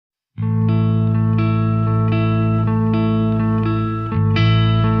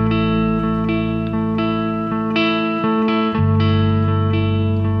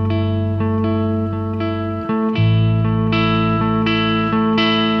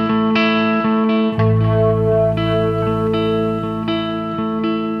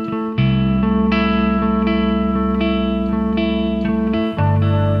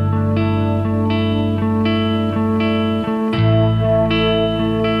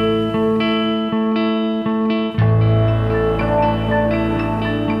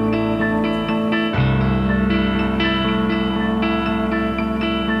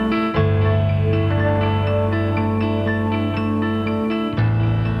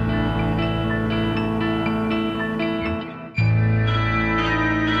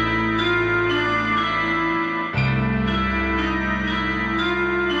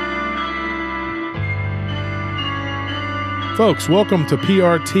Folks, welcome to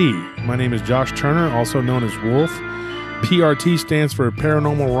PRT. My name is Josh Turner, also known as Wolf. PRT stands for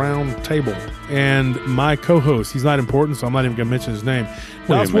Paranormal Round Table. And my co-host, he's not important, so I'm not even going to mention his name.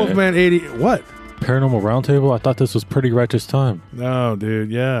 That's Wolfman 80. What? Paranormal Roundtable? I thought this was Pretty Righteous Time. No, dude.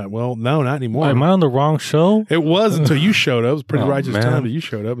 Yeah. Well, no, not anymore. Am I on the wrong show? It was until you showed up. It was Pretty Righteous Time that you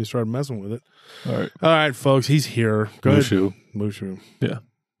showed up and started messing with it. All right, folks. He's here. Go ahead. Mushu. Yeah.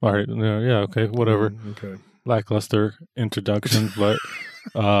 All right. Yeah. Okay. Whatever. Okay. Lackluster introduction, but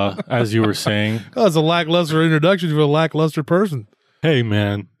as you were saying, that was a lackluster introduction to a lackluster person. Hey,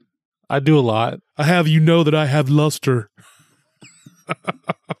 man, I do a lot. I have you know that I have luster.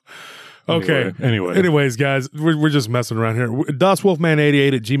 Okay. Anyways, guys, we're just messing around here.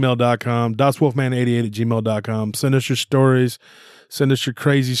 DasWolfman88 at gmail.com. DasWolfman88 at gmail.com. Send us your stories. Send us your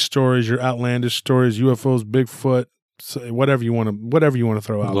crazy stories, your outlandish stories, UFOs, Bigfoot, whatever you want to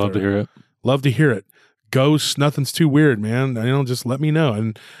throw out. Love to hear it. Love to hear it. Ghosts, nothing's too weird, man. Just let me know,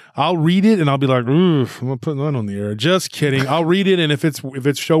 and I'll read it, and I'll be like, "Ooh, I'm gonna put that on the air." Just kidding. I'll read it, and if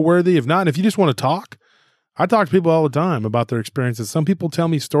it's show worthy, if not, if you just want to talk, I talk to people all the time about their experiences. Some people tell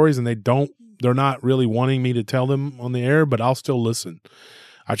me stories, and they're not really wanting me to tell them on the air, but I'll still listen.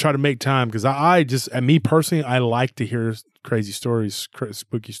 I try to make time because I just, and me personally, I like to hear crazy stories,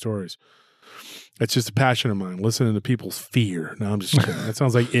 spooky stories. It's just a passion of mine, listening to people's fear. No, I'm just kidding. That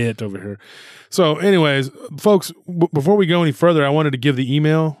sounds like it over here. So anyways, folks, before we go any further, I wanted to give the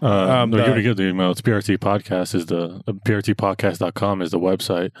email. You already give the email. It's PRT Podcast PRTpodcast.com is the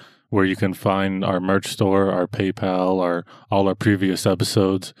website where you can find our merch store, our PayPal, all our previous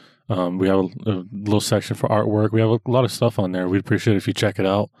episodes. We have a little section for artwork. We have a lot of stuff on there. We'd appreciate it if you check it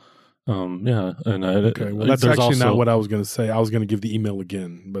out. Okay. Well, that's actually not what I was going to say. I was going to give the email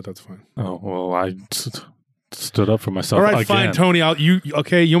again, but that's fine. Oh, well, I stood up for myself. All right, again. Fine, Tony. You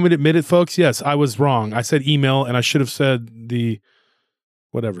want me to admit it, folks? Yes, I was wrong. I said email, and I should have said the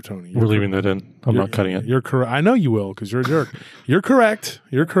whatever, Tony. We're leaving that in. I'm not cutting it. You're correct. I know you will because you're a jerk. You're correct.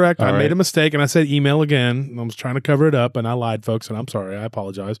 I made a mistake, and I said email again. I was trying to cover it up, and I lied, folks, and I'm sorry. I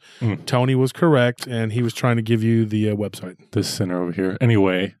apologize. Tony was correct, and he was trying to give you the website. This center over here.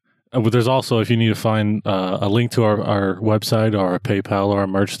 Anyway. But there's also, if you need to find a link to our website or our PayPal or our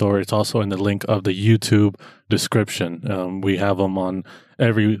merch store, it's also in the link of the YouTube description. We have them on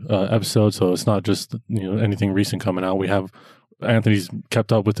every episode, so it's not just anything recent coming out. We have Anthony's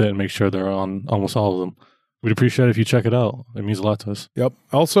kept up with it and make sure they're on almost all of them. We'd appreciate it if you check it out. It means a lot to us. Yep.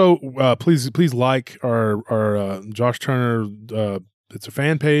 Also, please like our Josh Turner. It's a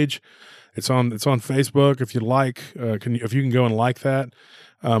fan page. It's on Facebook. If you like, if you can go and like that.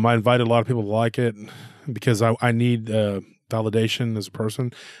 I invited a lot of people to like it because I need validation as a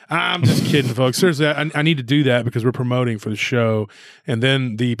person. I'm just kidding, folks. Seriously, I need to do that because we're promoting for the show. And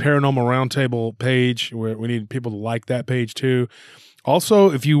then the Paranormal Roundtable page, where we need people to like that page too. Also,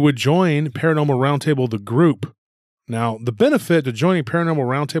 if you would join Paranormal Roundtable, the group. Now, the benefit to joining Paranormal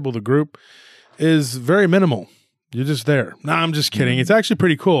Roundtable, the group, is very minimal. You're just there. No, I'm just kidding. It's actually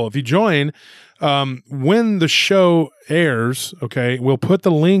pretty cool. If you join, when the show airs, okay, we'll put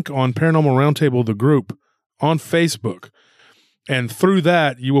the link on Paranormal Roundtable, the group, on Facebook. And through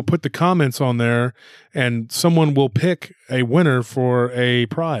that, you will put the comments on there, and someone will pick a winner for a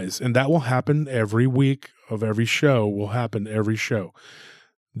prize. And that will happen every week of every show. Will happen every show.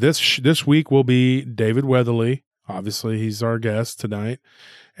 This week will be David Weatherly. Obviously, he's our guest tonight.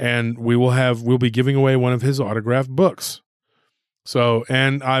 And we'll be giving away one of his autographed books. So,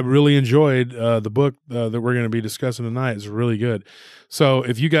 and I really enjoyed the book that we're going to be discussing tonight. It's really good. So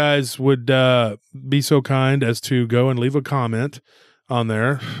if you guys would be so kind as to go and leave a comment on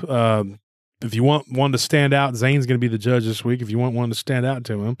there. If you want one to stand out, Zane's going to be the judge this week. If you want one to stand out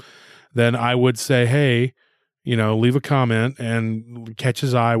to him, then I would say, hey, leave a comment and catch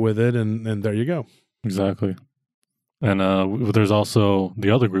his eye with it. And there you go. Exactly. And there's also the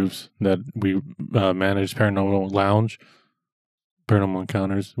other groups that we manage, Paranormal Lounge, Paranormal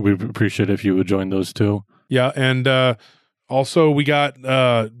Encounters. We'd appreciate it if you would join those too. Yeah, and also we got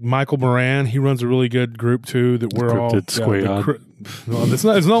Michael Moran. He runs a really good group too. That we're all Squad. It's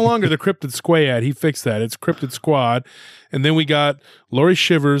no longer the Cryptid Squad. He fixed that. It's Cryptid Squad. And then we got Lori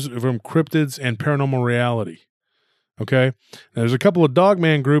Shivers from Cryptids and Paranormal Reality. Okay, now, there's a couple of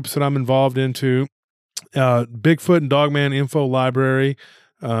Dogman groups that I'm involved into. Bigfoot and Dogman Info Library.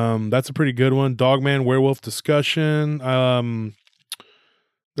 That's a pretty good one. Dogman Werewolf Discussion.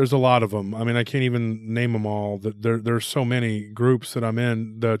 There's a lot of them. I mean, I can't even name them all. There's so many groups that I'm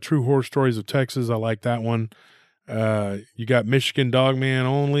in. The True Horror Stories of Texas. I like that one. You got Michigan Dogman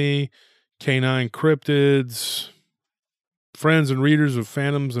Only, Canine Cryptids, Friends and Readers of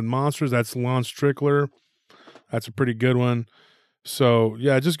Phantoms and Monsters. That's Lon Strickler. That's a pretty good one. So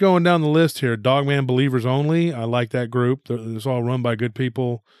yeah, just going down the list here. Dogman Believers Only. I like that group. It's all run by good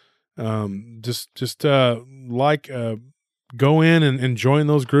people. Go in and join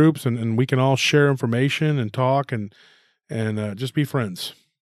those groups, and we can all share information and talk and just be friends.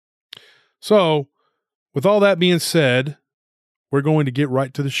 So, with all that being said, we're going to get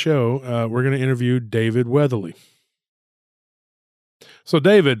right to the show. We're going to interview David Weatherly. So,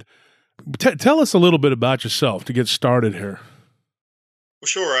 David, tell us a little bit about yourself to get started here. Well,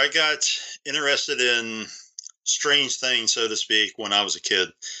 sure. I got interested in strange things, so to speak, when I was a kid,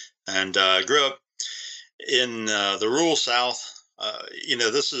 and grew up in the rural South.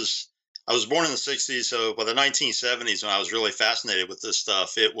 I was born in the 60s, so by the 1970s, when I was really fascinated with this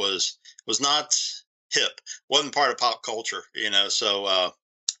stuff, it was not hip, wasn't part of pop culture, so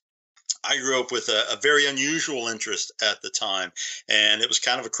I grew up with a very unusual interest at the time, and it was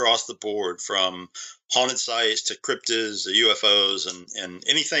kind of across the board, from haunted sites to cryptids to UFOs, and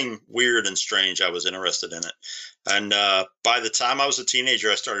anything weird and strange. I was interested in it. And by the time I was a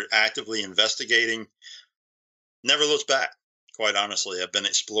teenager, I started actively investigating. Never looked back, quite honestly. I've been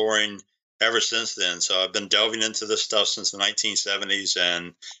exploring ever since then. So I've been delving into this stuff since the 1970s,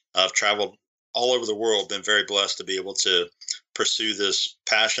 and I've traveled all over the world. Been very blessed to be able to pursue this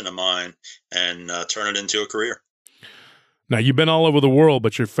passion of mine and turn it into a career. Now, you've been all over the world,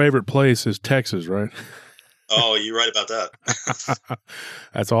 but your favorite place is Texas, right? Oh, you're right about that.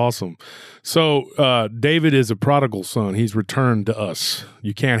 That's awesome. So David is a prodigal son. He's returned to us.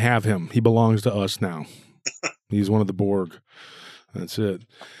 You can't have him. He belongs to us now. He's one of the Borg. That's it.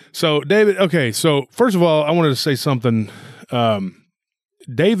 So, David, okay, so first of all, I wanted to say something.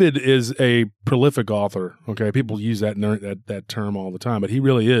 David is a prolific author. Okay, people use that term all the time, but he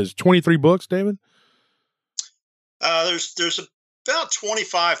really is. 23 books, David? There's about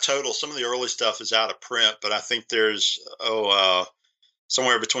 25 total. Some of the early stuff is out of print, but I think there's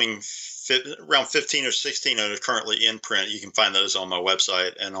somewhere between around 15 or 16 that are currently in print. You can find those on my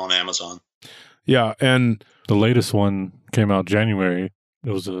website and on Amazon. Yeah, and the latest one came out January.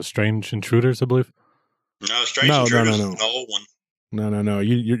 It was Strange Intruders, I believe. No, Strange Intruders is an old one. No.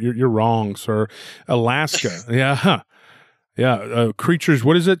 You're wrong, sir. Alaska. Yeah. Creatures.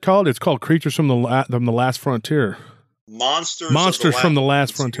 What is it called? It's called Creatures from the Last Frontier. Monsters from the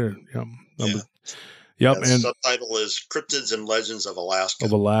Last Frontier. Yep. Yep. And the subtitle is Cryptids and Legends of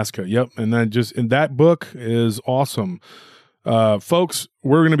Alaska. Yep. And that book is awesome. Folks,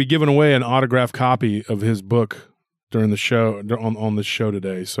 we're going to be giving away an autographed copy of his book during the show on this show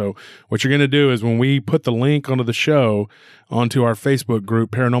today. So what you're going to do is, when we put the link onto the show onto our Facebook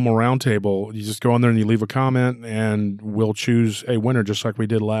group, Paranormal Roundtable, you just go on there and you leave a comment, and we'll choose a winner, just like we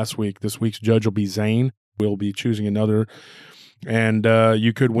did last week. This week's judge will be Zane. We'll be choosing another, and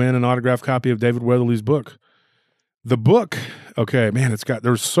you could win an autographed copy of David Weatherly's book. The book, okay, man,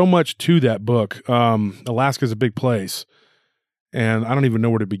 there's so much to that book. Alaska's a big place, and I don't even know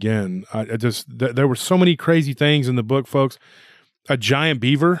where to begin. There were so many crazy things in the book, folks. A giant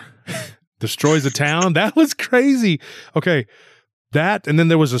beaver destroys a town. That was crazy. Okay, that, and then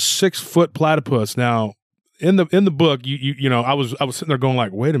there was a 6-foot platypus. Now, in the book, I was sitting there going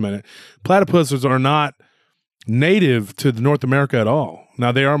like, wait a minute, platypuses are not native to North America at all.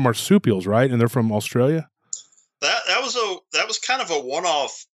 Now, they are marsupials, right? And they're from Australia. That was kind of a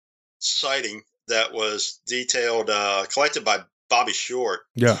one-off sighting that was detailed, collected by Bobby Short.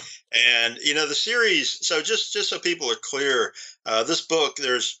 Yeah. And, the series, so just so people are clear, this book,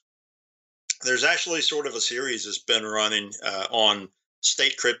 there's actually sort of a series that's been running on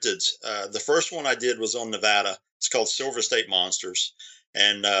state cryptids. The first one I did was on Nevada. It's called Silver State Monsters.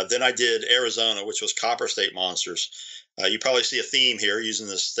 And then I did Arizona, which was Copper State Monsters. You probably see a theme here using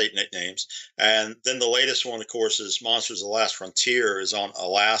the state nicknames. And then the latest one, of course, is Monsters of the Last Frontier, is on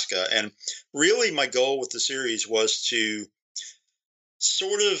Alaska. And really my goal with the series was to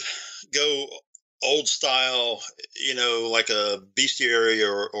sort of go old style, like a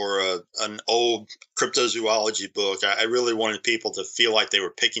bestiary or an old cryptozoology book. I really wanted people to feel like they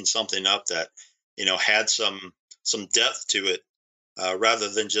were picking something up that, had some depth to it, rather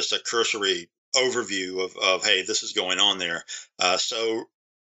than just a cursory overview of hey, this is going on there. So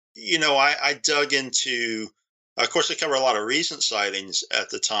I dug into, of course, I cover a lot of recent sightings at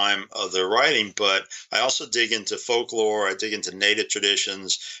the time of the writing, but I also dig into folklore. I dig into native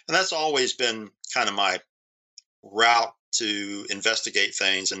traditions, and that's always been kind of my route to investigate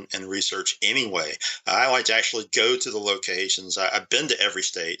things and research anyway. I like to actually go to the locations. I've been to every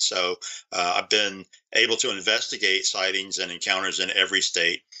state, so I've been able to investigate sightings and encounters in every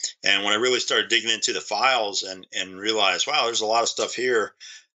state. And when I really started digging into the files and realized, wow, there's a lot of stuff here,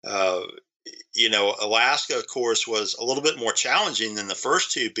 Alaska, of course, was a little bit more challenging than the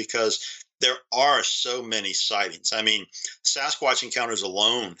first two because there are so many sightings. I mean, Sasquatch encounters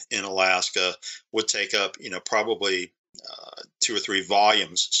alone in Alaska would take up, probably 2 or 3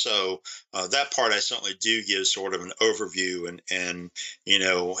 volumes. So that part I certainly do give sort of an overview and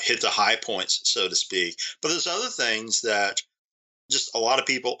hit the high points, so to speak. But there's other things that just a lot of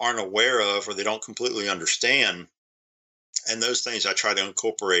people aren't aware of or they don't completely understand. And those things I try to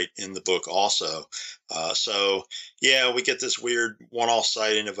incorporate in the book also. So, yeah, we get this weird one-off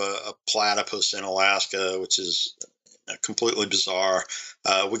sighting of a platypus in Alaska, which is completely bizarre.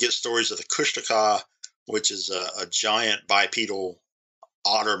 We get stories of the Kushtaka, which is a giant bipedal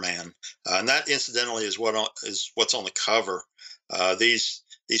otter man. And that, incidentally, is what's on the cover. These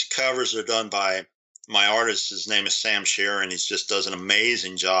covers are done by my artist. His name is Sam Sharon. He just does an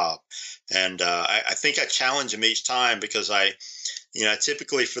amazing job. And I think I challenge him each time because I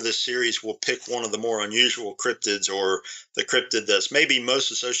typically for this series will pick one of the more unusual cryptids or the cryptid that's maybe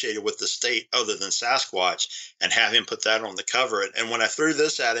most associated with the state other than Sasquatch and have him put that on the cover. And when I threw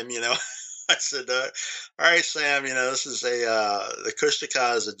this at him, I said, all right, Sam, this is the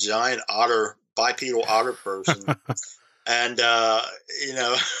Kushtaka is a giant bipedal otter person. And,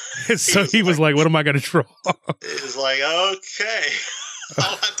 so he was like, what am I going to draw? He was like, okay,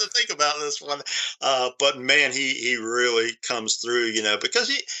 I'll have to think about this one. But man, he really comes through, because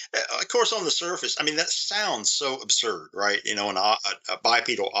he, of course, on the surface, I mean, that sounds so absurd, right? A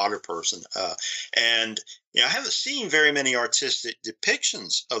bipedal otter person. And I haven't seen very many artistic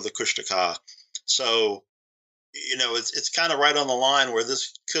depictions of the Kushtaka. So, it's kind of right on the line where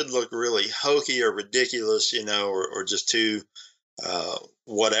this could look really hokey or ridiculous, or just too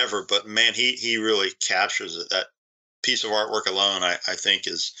whatever. But man, he really captures it. That piece of artwork alone, I think,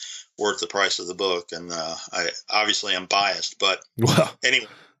 is worth the price of the book. And I obviously am biased, but anyway,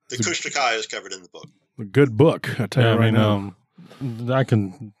 the Kushtaka is covered in the book. A good book, I tell you right now. I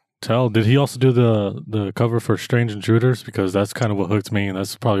can tell. Did he also do the cover for Strange Intruders? Because that's kind of what hooked me, and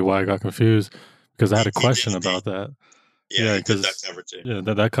that's probably why I got confused. Because I had a question about that. Yeah, he did that cover too. Yeah,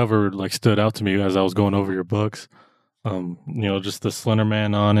 that cover stood out to me as I was going over your books. Just the Slender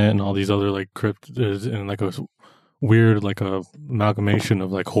Man on it and all these other cryptids and a weird a amalgamation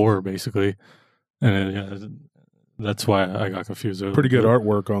of horror basically. And that's why I got confused. Pretty good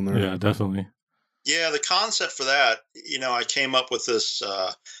artwork on there. Yeah, definitely. Yeah, the concept for that, I came up with this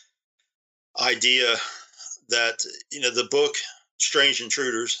idea that the book Strange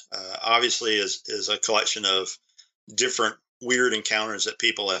Intruders obviously is a collection of different weird encounters that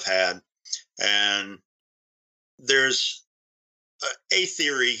people have had. And there's a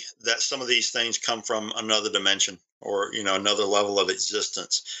theory that some of these things come from another dimension or, another level of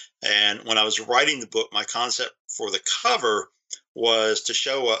existence. And when I was writing the book, my concept for the cover was to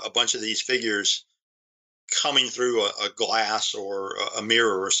show a bunch of these figures coming through a glass or a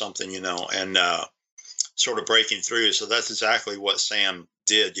mirror or something, and sort of breaking through. So that's exactly what Sam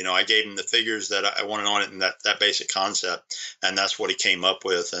did. I gave him the figures that I wanted on it and that basic concept. And that's what he came up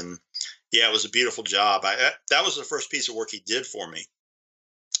with. And yeah, it was a beautiful job. That was the first piece of work he did for me.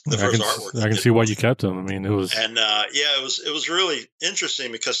 The first artwork. I can see why you kept him. I mean, it was. And it was really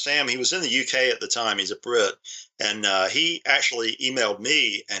interesting because Sam, he was in the UK at the time. He's a Brit. And he actually emailed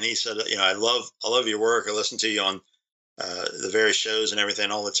me and he said, I love your work. I listen to you on the various shows and everything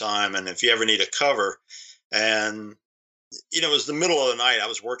all the time. And if you ever need a cover, and it was the middle of the night. I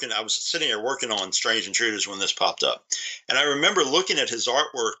was sitting here working on Strange Intruders when this popped up. And I remember looking at his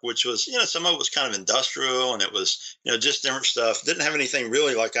artwork, which was, some of it was kind of industrial and it was, just different stuff. Didn't have anything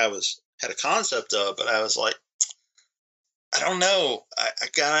really had a concept of, but I was like, I don't know.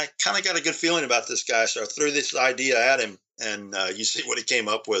 I kind of got a good feeling about this guy. So I threw this idea at him and you see what he came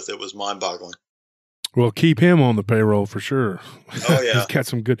up with. It was mind boggling. Well, keep him on the payroll for sure. Oh yeah, he's got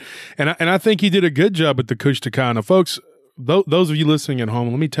some good, and I think he did a good job with the Kushtaka. Now, folks, those of you listening at home,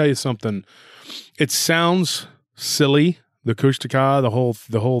 let me tell you something. It sounds silly, the Kushtaka,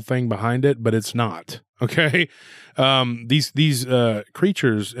 the whole thing behind it, but it's not. Okay, these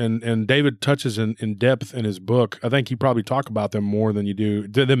creatures, and David touches in depth in his book. I think he probably talk about them more than you do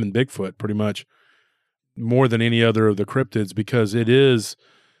them in Bigfoot, pretty much more than any other of the cryptids, because it is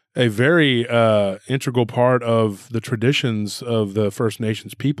a very integral part of the traditions of the First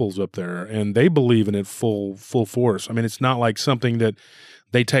Nations peoples up there, and they believe in it full force. I mean, it's not like something that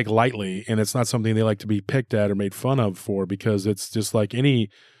they take lightly, and it's not something they like to be picked at or made fun of for, because it's just like any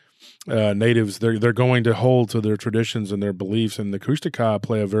natives. They're going to hold to their traditions and their beliefs, and the Kushtaka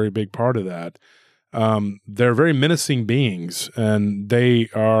play a very big part of that. They're very menacing beings, and they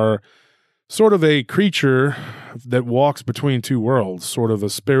are sort of a creature that walks between two worlds, sort of a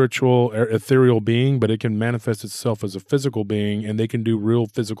spiritual, ethereal being, but it can manifest itself as a physical being, and they can do real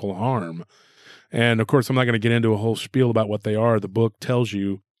physical harm. And of course, I'm not going to get into a whole spiel about what they are. The book tells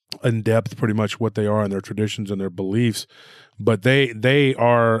you in depth pretty much what they are and their traditions and their beliefs, but they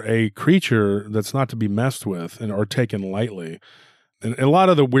are a creature that's not to be messed with and are taken lightly. And a lot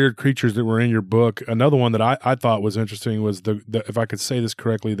of the weird creatures that were in your book, another one that I thought was interesting was the if I could say this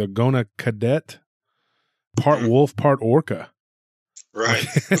correctly, the Gona Cadet, part wolf, part orca. Right.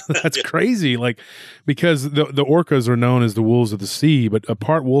 That's crazy. Like, because the orcas are known as the wolves of the sea, but a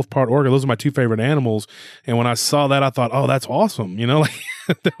part wolf, part orca, those are my two favorite animals. And when I saw that, I thought, oh, that's awesome. You know, like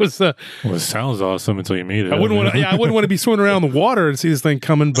that was well, it sounds awesome until you meet it. I wouldn't want to be swimming around the water and see this thing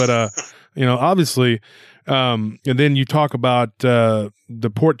coming, but you know, obviously. And then you talk about the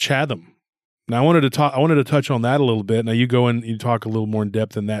Port Chatham. Now I wanted to touch on that a little bit. Now you go in, you talk a little more in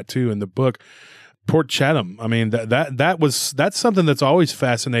depth than that too in the book. Port Chatham. I mean, that's something that's always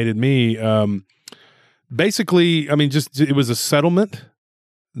fascinated me. Basically, I mean, it was a settlement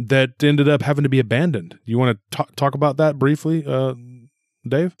that ended up having to be abandoned. You want to talk about that briefly,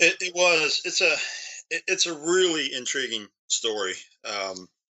 Dave? It was. It's a really intriguing story.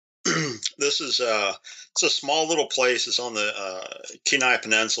 This is it's a small little place. It's on the Kenai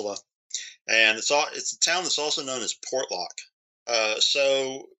Peninsula, and it's a town that's also known as Portlock.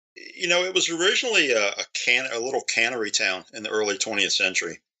 So you know, it was originally a little cannery town in the early 20th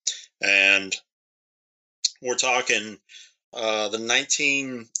century, and we're talking the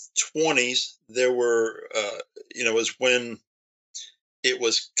 1920s. There were you know, was when it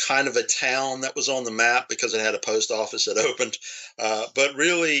was kind of a town that was on the map because it had a post office that opened. But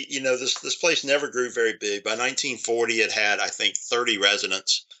really, you know, this place never grew very big. By 1940, it had, I think, 30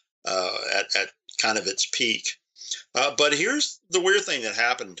 residents at kind of its peak. But here's the weird thing that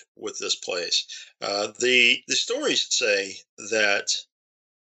happened with this place. The stories say that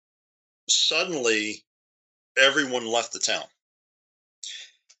suddenly everyone left the town.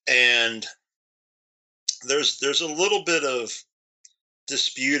 And there's a little bit of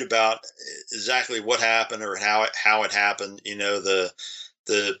dispute about exactly what happened or how it happened. You know, the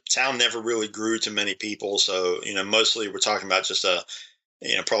town never really grew to many people, so you know, mostly we're talking about just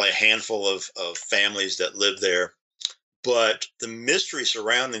probably a handful of families that lived there. But the mystery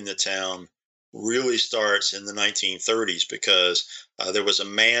surrounding the town really starts in the 1930s because there was a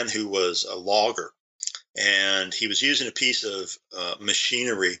man who was a logger, and he was using a piece of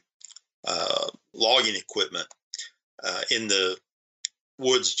machinery, logging equipment, in the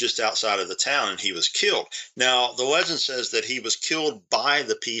woods just outside of the town, and he was killed. Now, the legend says that he was killed by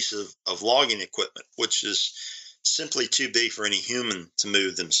the piece of logging equipment, which is simply too big for any human to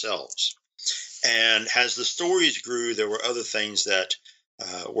move themselves. And as the stories grew, there were other things that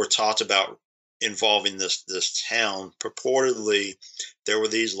were talked about involving this town. Purportedly, there were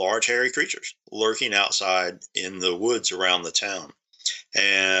these large hairy creatures lurking outside in the woods around the town.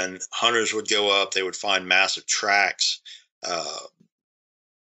 And hunters would go up, they would find massive tracks.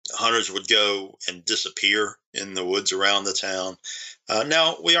 Hunters would go and disappear in the woods around the town.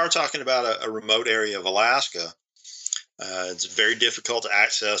 Now, we are talking about a remote area of Alaska. It's very difficult to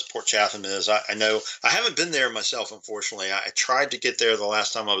access. Port Chatham is. I know I haven't been there myself, unfortunately. I tried to get there the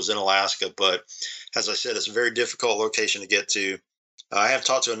last time I was in Alaska, but as I said, it's a very difficult location to get to. I have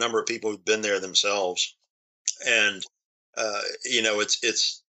talked to a number of people who've been there themselves, and you know,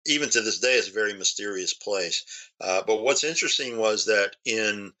 it's even to this day, it's a very mysterious place. But what's interesting was that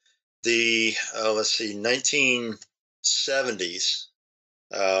in the 1970s,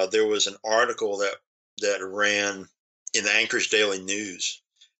 there was an article that ran in the Anchorage Daily News,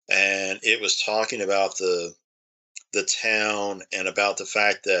 and it was talking about the town and about the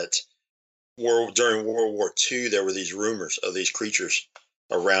fact that during World War II there were these rumors of these creatures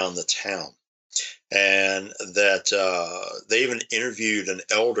around the town, and that they even interviewed an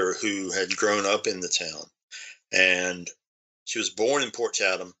elder who had grown up in the town, and she was born in Port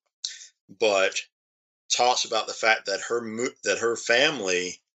Chatham, but talks about the fact that her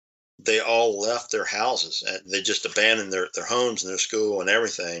family, they all left their houses and they just abandoned their homes and their school and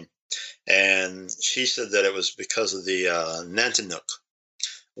everything. And she said that it was because of the Nantinnuk,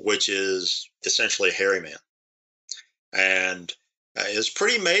 which is essentially a hairy man. And it's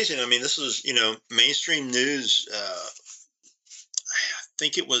pretty amazing. I mean, this was, you know, mainstream news. I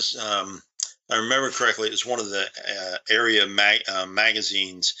think it was, I remember correctly, it was one of the area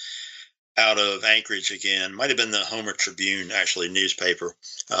magazines out of Anchorage again, might have been the Homer Tribune, actually, newspaper,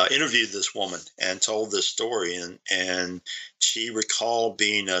 interviewed this woman and told this story. And she recalled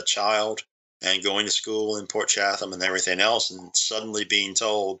being a child and going to school in Port Chatham and everything else, and suddenly being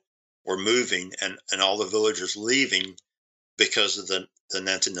told were moving and all the villagers leaving because of the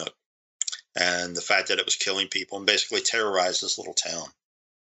Nantinnuk and the fact that it was killing people and basically terrorized this little town.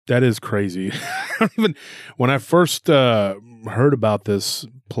 That is crazy. When I first heard about this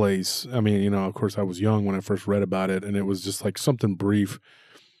place, I mean, of course I was young when I first read about it, and it was just like something brief.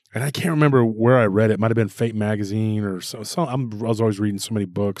 And I can't remember where I read it. It might have been Fate magazine or so. I was always reading so many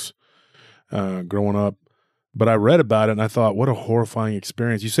books growing up. But I read about it, and I thought, what a horrifying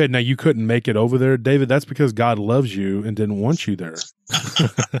experience. You said, now you couldn't make it over there, David. That's because God loves you and didn't want you there.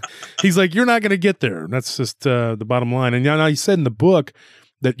 He's like, you're not going to get there. That's just the bottom line. And now you said in the book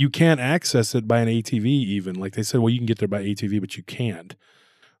that you can't access it by an ATV even. Like they said, well, you can get there by ATV, but you can't.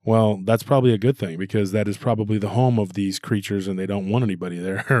 Well, that's probably a good thing because that is probably the home of these creatures, and they don't want anybody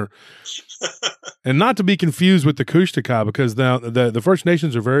there. And not to be confused with the Kushtaka, because now the First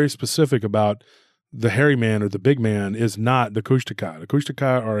Nations are very specific about the hairy man or the big man is not the Kushtaka. The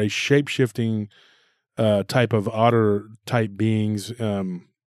Kushtaka are a shape-shifting type of otter-type beings,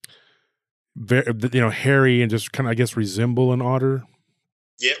 very, hairy and just kind of, I guess, resemble an otter.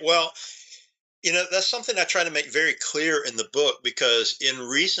 Yeah, well, that's something I try to make very clear in the book because in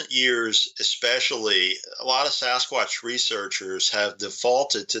recent years, especially, a lot of Sasquatch researchers have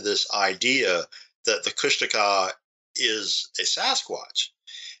defaulted to this idea that the Kushtaka is a Sasquatch.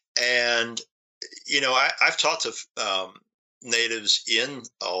 And I've talked to natives in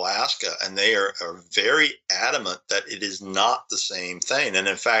Alaska, and they are very adamant that it is not the same thing. And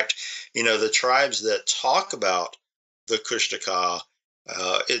in fact, the tribes that talk about the Kushtaka,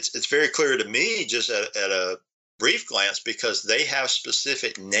 it's very clear to me just at a brief glance because they have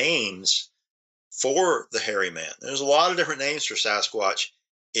specific names for the hairy man. There's a lot of different names for Sasquatch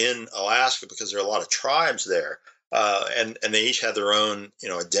in Alaska because there are a lot of tribes there. And they each have their own,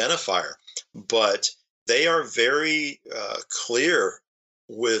 identifier, but they are very clear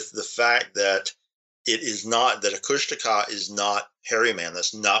with the fact that it is not, that a Kushtaka is not hairy man.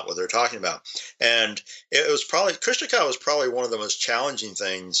 That's not what they're talking about. And Kushtaka was probably one of the most challenging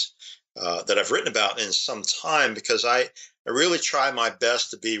things that I've written about in some time because I really try my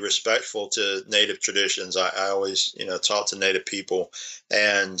best to be respectful to Native traditions. I always, talk to Native people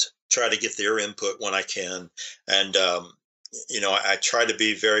and try to get their input when I can. And, I try to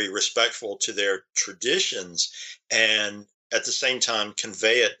be very respectful to their traditions and at the same time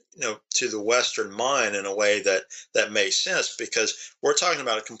convey it, to the Western mind in a way that makes sense because we're talking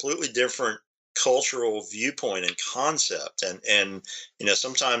about a completely different cultural viewpoint and concept. And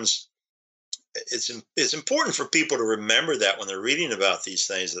sometimes it's important for people to remember that when they're reading about these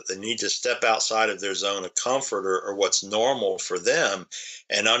things, that they need to step outside of their zone of comfort or what's normal for them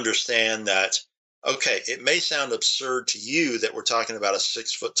and understand that, okay, it may sound absurd to you that we're talking about a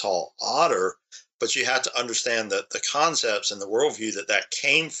 6-foot tall otter, but you have to understand the concepts and the worldview that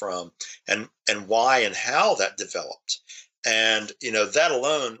came from and why and how that developed. And, that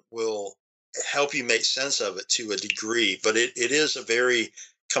alone will help you make sense of it to a degree, but it is a very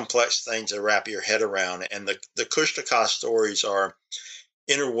complex thing to wrap your head around. And the Kushtaka stories are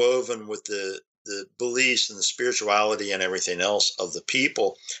interwoven with the beliefs and the spirituality and everything else of the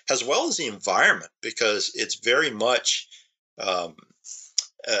people, as well as the environment, because it's very much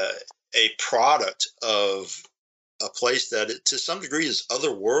a product of a place that to some degree is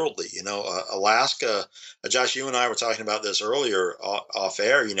otherworldly. Alaska, Josh, you and I were talking about this earlier off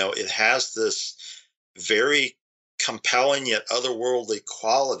air, it has this very compelling yet otherworldly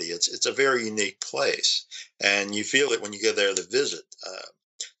quality. It's a very unique place, and you feel it when you go there to visit.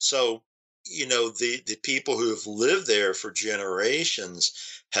 So, the people who have lived there for generations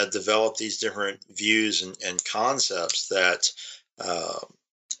have developed these different views and concepts that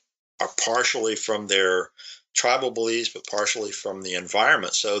are partially from their tribal beliefs, but partially from the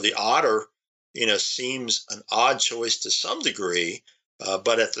environment. So the otter, seems an odd choice to some degree,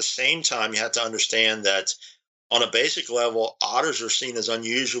 but at the same time, you have to understand that on a basic level, otters are seen as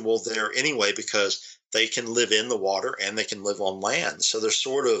unusual there anyway because they can live in the water and they can live on land. So they're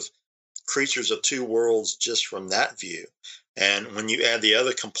sort of creatures of two worlds just from that view. And when you add the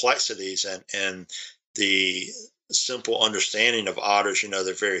other complexities and the simple understanding of otters,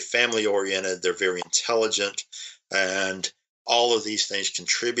 they're very family oriented, they're very intelligent, and all of these things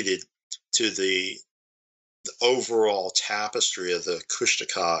contributed to the overall tapestry of the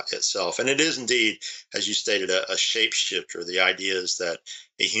Kushtaka itself. And it is indeed, as you stated, a shapeshifter. The idea is that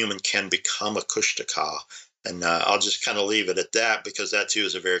a human can become a Kushtaka. And I'll just kind of leave it at that because that too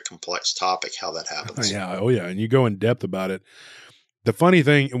is a very complex topic, how that happens. Yeah. Oh yeah. And you go in depth about it. One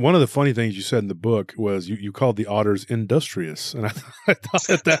of the funny things you said in the book was you called the otters industrious. And I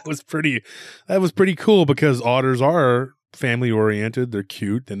thought that was pretty cool because otters are family oriented, they're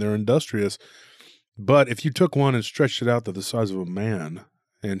cute, and they're industrious. But if you took one and stretched it out to the size of a man,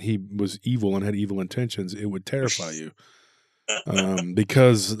 and he was evil and had evil intentions, it would terrify you.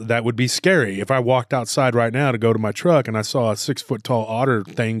 Because that would be scary. If I walked outside right now to go to my truck and I saw a 6-foot tall otter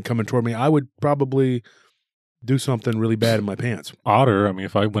thing coming toward me, I would probably do something really bad in my pants. Otter, I mean,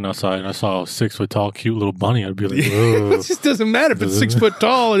 if I went outside and I saw a 6-foot tall, cute little bunny, I'd be like, whoa. It just doesn't matter if it's 6 foot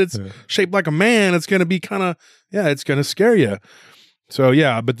tall and it's shaped like a man. It's going to be kind of, it's going to scare you. So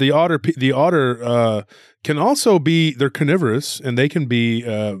yeah, but the otter can also be, they're carnivorous and they can be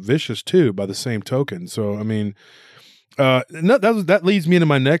vicious too by the same token. So, I mean, that leads me into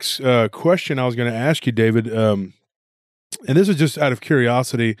my next question I was going to ask you, David. And this is just out of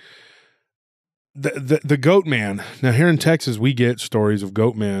curiosity. The goat man. Now here in Texas, we get stories of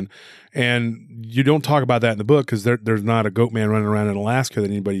goat man, and you don't talk about that in the book because there's not a goat man running around in Alaska that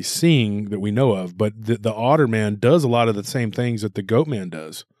anybody's seeing that we know of. But the otter man does a lot of the same things that the goat man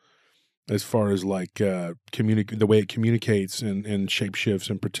does, as far as like the way it communicates and shapeshifts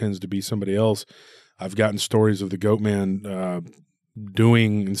and pretends to be somebody else. I've gotten stories of the goat man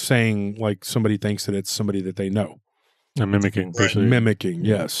doing and saying like somebody thinks that it's somebody that they know. And mimicking. Right. Mimicking,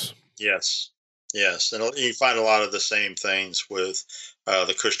 yes. Yes, and you find a lot of the same things with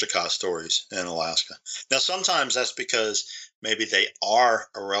the Kushtaka stories in Alaska. Now, sometimes that's because maybe they are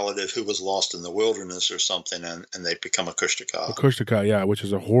a relative who was lost in the wilderness or something, and they become a Kushtaka. A Kushtaka, yeah, which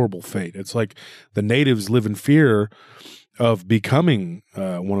is a horrible fate. It's like the natives live in fear of becoming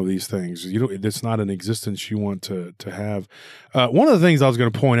one of these things. It's not an existence you want to have. One of the things I was going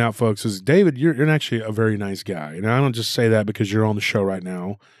to point out, folks, is David, you're actually a very nice guy, and I don't just say that because you're on the show right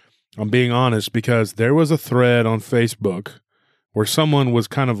now. I'm being honest, because there was a thread on Facebook where someone was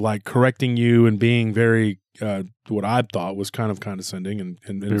kind of like correcting you and being very, what I thought was kind of condescending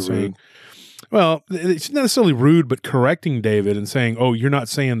and saying, rude. Well, it's not necessarily rude, but correcting David and saying, "Oh, you're not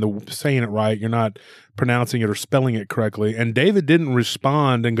saying it right. You're not pronouncing it or spelling it correctly." And David didn't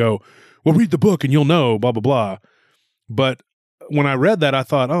respond and go, "Well, read the book and you'll know." Blah blah blah. But when I read that, I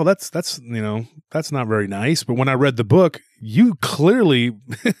thought, "Oh, that's not very nice." But when I read the book, you clearly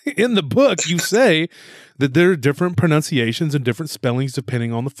in the book you say that there are different pronunciations and different spellings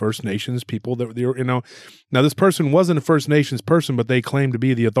depending on the First Nations people that Now this person wasn't a First Nations person, but they claimed to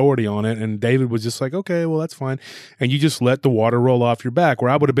be the authority on it. And David was just like, "Okay, well that's fine," and you just let the water roll off your back.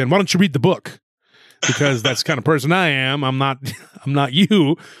 Where I would have been, "Why don't you read the book?" Because that's the kind of person I am. I'm not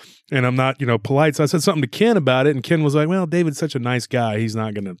you. And I'm not, polite. So I said something to Ken about it, and Ken was like, "Well, David's such a nice guy. He's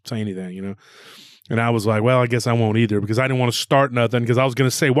not going to say anything, And I was like, "Well, I guess I won't either," because I didn't want to start nothing, because I was going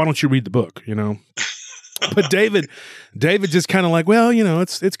to say, "Why don't you read the book?" But David just kind of like, "Well,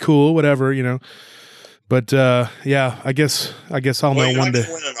 it's cool, whatever, But yeah, I guess I'll know one day.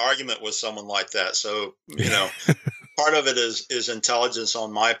 Win an argument with someone like that. So part of it is intelligence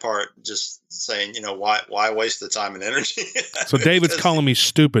on my part, just saying, why waste the time and energy? So David's calling me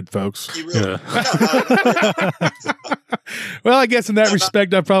stupid, folks. Really, Well, I guess in that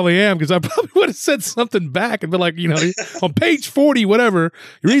respect, I probably am, because I probably would have said something back and been like, on page 40, whatever,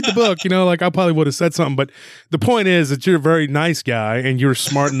 you read the book, like I probably would have said something. But the point is that you're a very nice guy and you're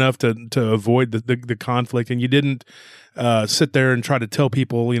smart enough to avoid the conflict, and you didn't sit there and try to tell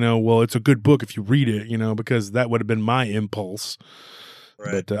people, well, it's a good book if you read it, because that would have been my impulse.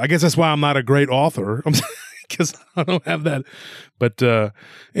 Right. But I guess that's why I'm not a great author, because I don't have that. But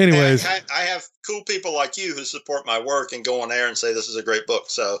anyways. I have cool people like you who support my work and go on air and say this is a great book.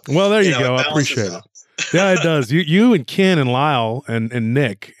 So, well, there you go. I appreciate it. Yeah, it does. You and Ken and Lyle and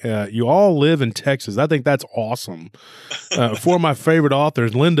Nick, you all live in Texas. I think that's awesome. Four of my favorite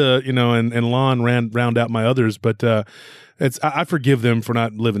authors, Linda, and Lon round out my others, but I forgive them for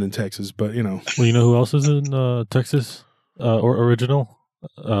not living in Texas, but Well, you know who else is in Texas or original?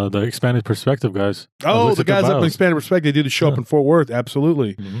 The Expanded Perspective guys. Oh, the guys up in Expanded Perspective, they do the show up in Fort Worth.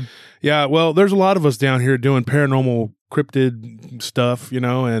 Absolutely. Mm-hmm. Yeah, well, there's a lot of us down here doing paranormal cryptid stuff,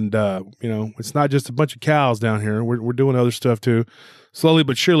 and it's not just a bunch of cows down here. We're doing other stuff too. Slowly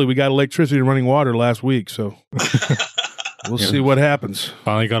but surely, we got electricity and running water last week, so we'll see what happens.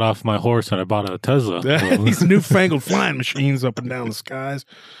 Finally got off my horse and I bought a Tesla. These newfangled flying machines up and down the skies.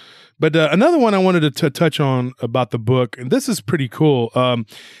 But another one I wanted to touch on about the book, and this is pretty cool.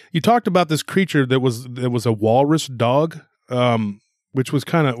 You talked about this creature that was a walrus dog, which was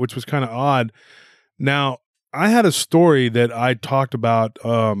kind of odd. Now, I had a story that I talked about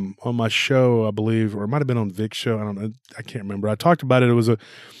on my show, I believe, or it might have been on Vic's show. I don't know. I can't remember. I talked about it. It was a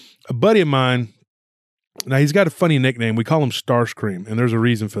buddy of mine. Now, he's got a funny nickname. We call him Starscream, and there's a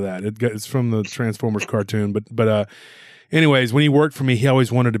reason for that. It's from the Transformers cartoon, but anyways, when he worked for me, he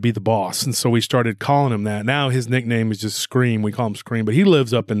always wanted to be the boss, and so we started calling him that. Now his nickname is just Scream. We call him Scream, but he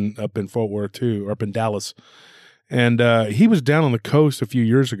lives up in Fort Worth too, or up in Dallas. And he was down on the coast a few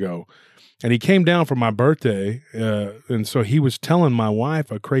years ago, and he came down for my birthday, and so he was telling my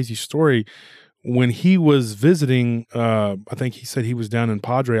wife a crazy story. When he was visiting, I think he said he was down in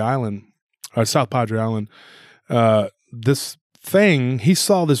Padre Island, South Padre Island. This thing, he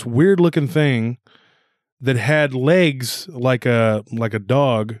saw this weird looking thing that had legs like a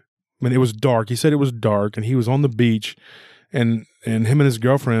dog. I mean, it was dark. He said it was dark, and he was on the beach, and him and his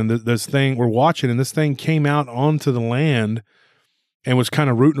girlfriend, this thing, were watching, and this thing came out onto the land and was kind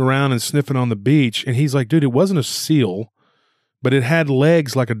of rooting around and sniffing on the beach. And he's like, dude, it wasn't a seal, but it had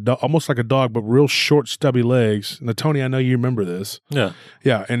legs like almost like a dog, but real short, stubby legs. Now, Tony, I know you remember this. Yeah.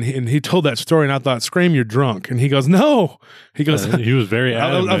 Yeah. And he told that story, and I thought, Scream, you're drunk. And he goes, no. He goes, he was very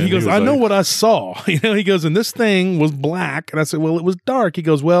adamant. He goes, I know what I saw. He goes, and this thing was black. And I said, well, it was dark. He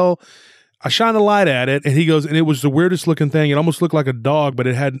goes, well, I shined a light at it. And he goes, and it was the weirdest looking thing. It almost looked like a dog, but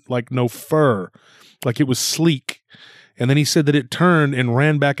it had like no fur. Like it was sleek. And then he said that it turned and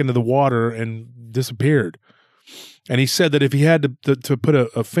ran back into the water and disappeared. And he said that if he had to put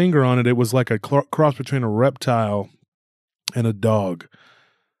a finger on it, it was like a cross between a reptile and a dog.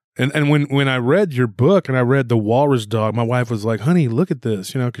 And when I read your book and I read The Walrus Dog, my wife was like, honey, look at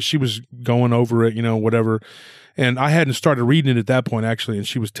this, because she was going over it, whatever. And I hadn't started reading it at that point, actually. And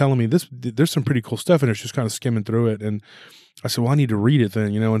she was telling me there's some pretty cool stuff in there. She was kind of skimming through it. And I said, well, I need to read it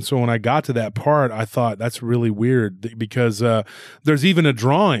then, And so when I got to that part, I thought that's really weird because there's even a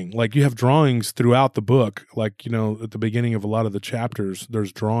drawing. Like you have drawings throughout the book. Like, at the beginning of a lot of the chapters,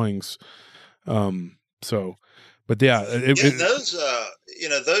 there's drawings. But yeah.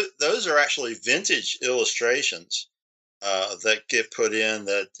 Those are actually vintage illustrations that get put in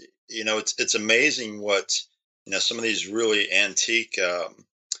that, it's amazing what, some of these really antique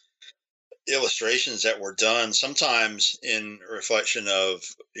illustrations that were done sometimes in reflection of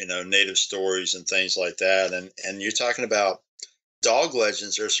native stories and things like that, and you're talking about dog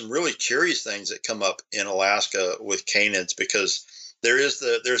legends. There's some really curious things that come up in Alaska with canids, because there's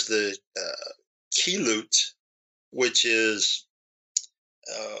the Kilut, which is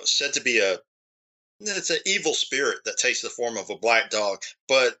said to be it's an evil spirit that takes the form of a black dog,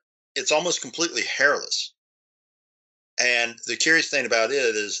 but it's almost completely hairless. And the curious thing about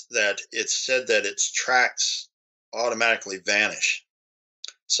it is that it's said that its tracks automatically vanish.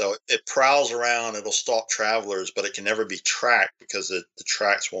 So it prowls around, it'll stalk travelers, but it can never be tracked because the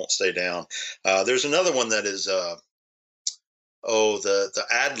tracks won't stay down. There's another one that is, the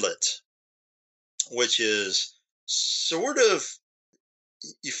Adlet, which is sort of,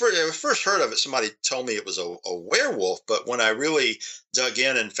 I first heard of it, somebody told me it was a werewolf, but when I really dug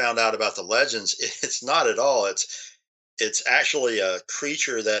in and found out about the legends, it's not at all. It's actually a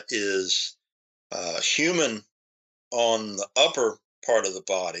creature that is human on the upper part of the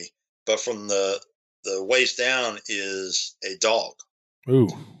body, but from the waist down is a dog. Ooh.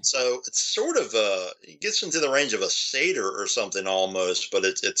 So it's sort of it gets into the range of a satyr or something almost, but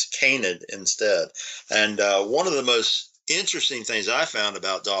it's canid instead. And one of the most interesting things I found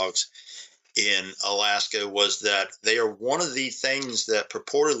about dogs in Alaska was that they are one of the things that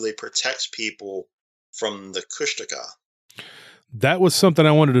purportedly protects people from the Kushtaka. That was something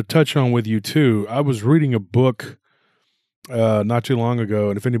I wanted to touch on with you too. I was reading a book not too long ago,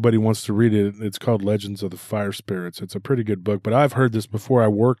 and if anybody wants to read it, it's called Legends of the Fire Spirits. It's a pretty good book, but I've heard this before. I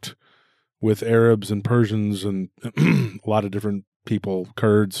worked with Arabs and Persians and a lot of different people,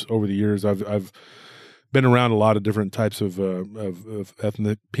 Kurds, over the years. I've been around a lot of different types of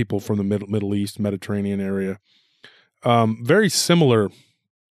ethnic people from the Middle East, Mediterranean area. Very similar.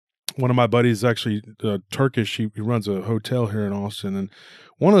 One of my buddies is actually Turkish. He runs a hotel here in Austin. And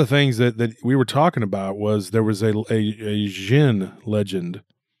one of the things that we were talking about was there was a jinn legend.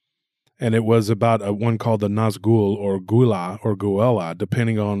 And it was about one called the Nazgul or Gula or Goela,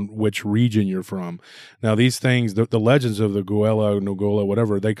 depending on which region you're from. Now, these things, the legends of the Goela, Nogola,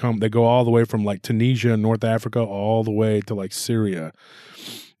 whatever, they go all the way from like Tunisia, North Africa, all the way to like Syria.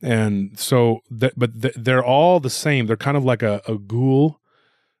 And so, they're all the same. They're kind of like a ghoul.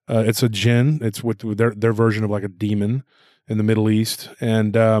 It's a jinn. It's with their version of like a demon in the Middle East,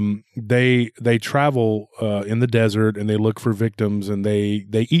 and they travel in the desert and they look for victims and they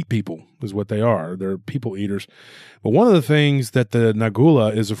eat people is what they are. They're people eaters. But one of the things that the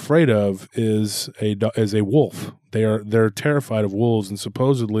Nagula is afraid of is a wolf. They're terrified of wolves, and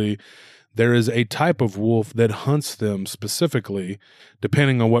supposedly there is a type of wolf that hunts them specifically,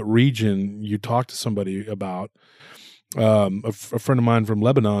 depending on what region you talk to somebody about. a friend of mine from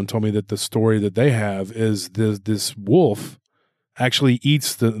Lebanon told me that the story that they have is this wolf actually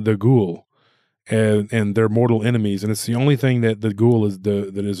eats the ghoul, and they're mortal enemies, and it's the only thing that the ghoul is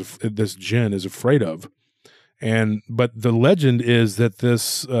this jinn is afraid of. But the legend is that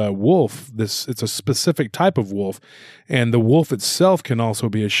this wolf, it's a specific type of wolf, and the wolf itself can also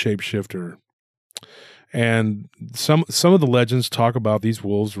be a shapeshifter. And some of the legends talk about these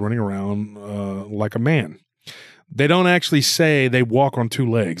wolves running around like a man. They don't actually say they walk on two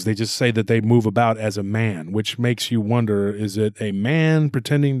legs. They just say that they move about as a man, which makes you wonder, is it a man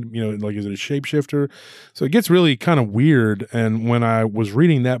pretending, like, is it a shapeshifter? So it gets really kind of weird. And when I was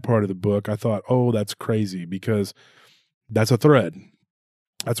reading that part of the book, I thought, oh, that's crazy, because that's a thread.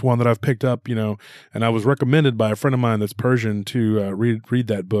 That's one that I've picked up, and I was recommended by a friend of mine that's Persian to read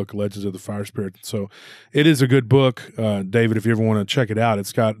that book, Legends of the Fire Spirit. So it is a good book, David, if you ever want to check it out.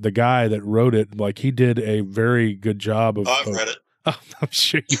 It's got the guy that wrote it, like, he did a very good job of... I've read it. Oh, I'm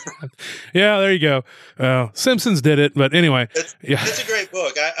sure you have. Yeah, there you go. Simpsons did it, but anyway. It's a great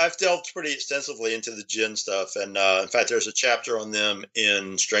book. I've delved pretty extensively into the Jinn stuff, and in fact, there's a chapter on them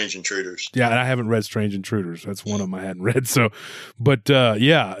in Strange Intruders. Yeah, and I haven't read Strange Intruders. That's one of them I hadn't read. So, but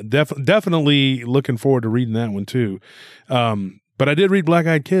yeah, definitely looking forward to reading that one too. But I did read Black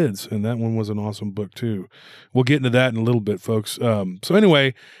Eyed Kids, and that one was an awesome book too. We'll get into that in a little bit, folks. So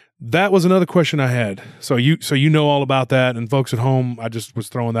anyway, that was another question I had. So you know all about that, and folks at home, I just was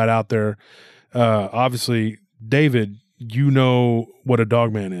throwing that out there. Obviously, David, you know what a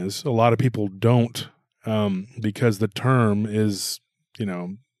dogman is. A lot of people don't, because the term is,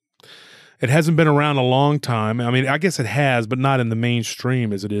 it hasn't been around a long time. I mean, I guess it has, but not in the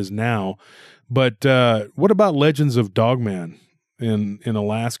mainstream as it is now. But what about legends of dogman in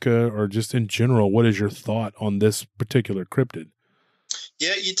Alaska, or just in general? What is your thought on this particular cryptid?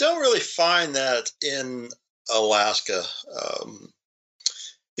 Yeah, you don't really find that in Alaska.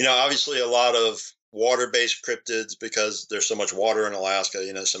 Obviously a lot of water-based cryptids, because there's so much water in Alaska,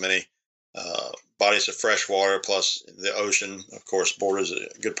 so many bodies of fresh water, plus the ocean, of course, borders a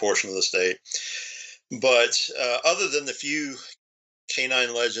good portion of the state. But other than the few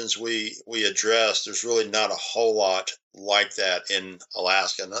canine legends we addressed, there's really not a whole lot like that in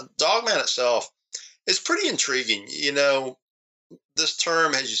Alaska. Now, dogman itself is pretty intriguing. This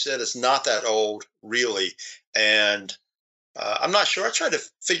term, as you said, is not that old, really. And I'm not sure. I tried to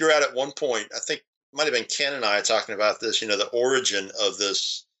figure out at one point, I think it might have been Ken and I talking about this, the origin of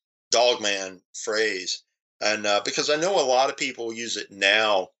this dogman phrase. And because I know a lot of people use it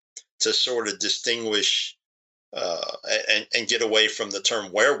now to sort of distinguish and get away from the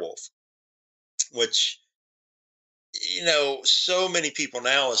term werewolf, which, so many people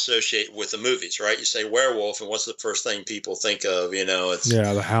now associate with the movies, right? You say werewolf, and what's the first thing people think of? It's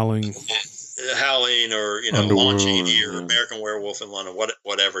the Howling, or Lon Chaney, or American Werewolf in London,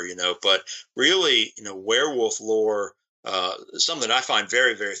 whatever. But really, werewolf lore, something I find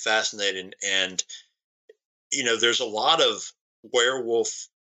very, very fascinating. And there's a lot of werewolf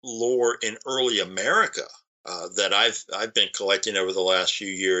lore in early America that I've been collecting over the last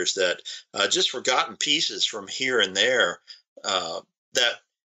few years, that just forgotten pieces from here and there, that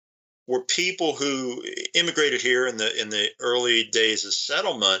were people who immigrated here in the early days of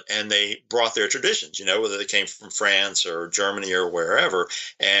settlement, and they brought their traditions, whether they came from France or Germany or wherever,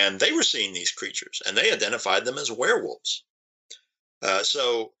 and they were seeing these creatures, and they identified them as werewolves.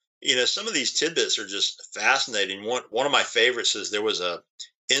 So some of these tidbits are just fascinating. One of my favorites is there was a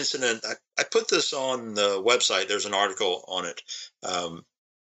incident. I put this on the website. There's an article on it,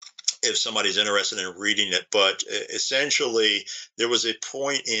 if somebody's interested in reading it. But essentially, there was a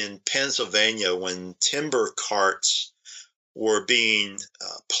point in Pennsylvania when timber carts were being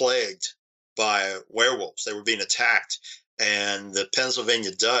plagued by werewolves. They were being attacked, and the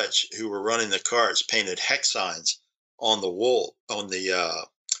Pennsylvania Dutch who were running the carts painted hex signs on the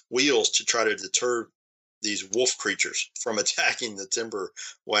wheels to try to deter these wolf creatures from attacking the timber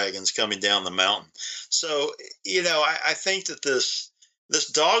wagons coming down the mountain. So, I think that this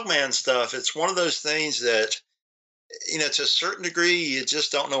dogman stuff, it's one of those things that, to a certain degree, you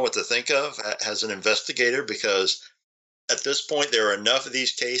just don't know what to think of as an investigator, because at this point, there are enough of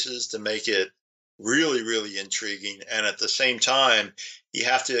these cases to make it really, really intriguing. And at the same time, you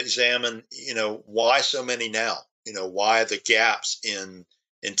have to examine, why so many now, why the gaps in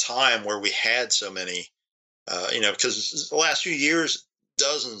time where we had so many. Because the last few years,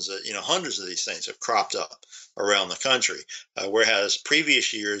 dozens of, hundreds of these things have cropped up around the country. Whereas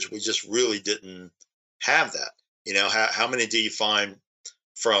previous years, we just really didn't have that. How many do you find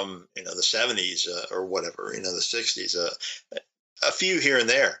from, the 70s or whatever, the 60s? a few here and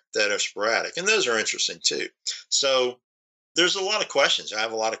there that are sporadic, and those are interesting too. So there's a lot of questions. I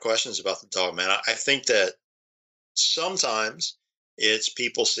have a lot of questions about the dog man. I think that sometimes it's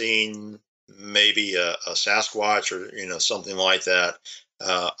people seeing maybe a Sasquatch or something like that.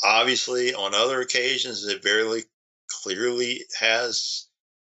 Obviously, on other occasions, it very clearly has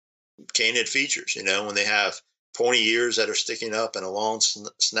canid features. When they have pointy ears that are sticking up and a long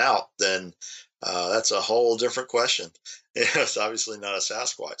snout, then that's a whole different question. It's obviously not a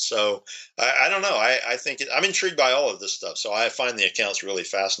Sasquatch. So I don't know. I think I'm intrigued by all of this stuff. So I find the accounts really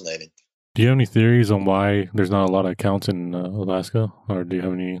fascinating. Do you have any theories on why there's not a lot of accounts in Alaska, or do you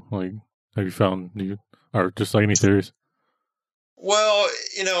have any have you found or just like any theories? Well,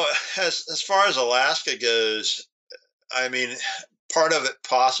 as far as Alaska goes, I mean, part of it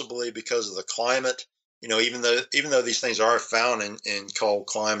possibly because of the climate. Even though these things are found in cold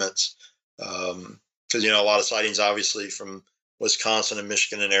climates, because a lot of sightings obviously from Wisconsin and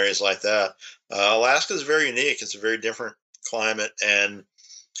Michigan and areas like that. Alaska is very unique. It's a very different climate, and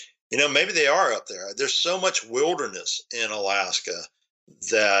maybe they are up there. There's so much wilderness in Alaska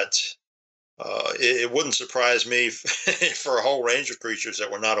that it wouldn't surprise me for a whole range of creatures that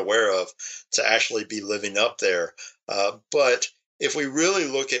we're not aware of to actually be living up there. But if we really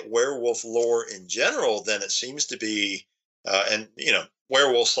look at werewolf lore in general, then it seems to be, and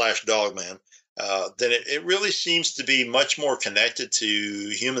werewolf / dogman, then it really seems to be much more connected to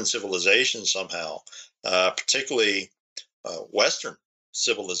human civilization somehow, particularly Western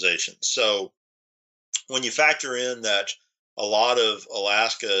civilization. So when you factor in that a lot of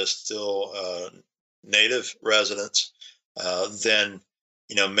Alaska is still native residents, then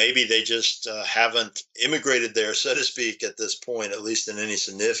maybe they just haven't immigrated there, so to speak, at this point, at least in any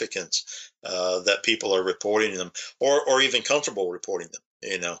significance that people are reporting them, or even comfortable reporting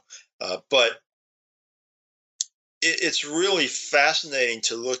them. But it's really fascinating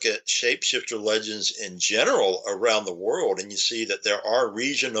to look at shapeshifter legends in general around the world, and you see that there are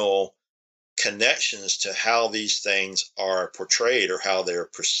regional connections to how these things are portrayed or how they're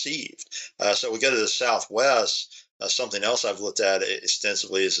perceived. So we go to the Southwest. Something else I've looked at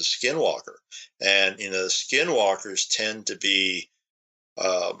extensively is a skinwalker, and the skinwalkers tend to be,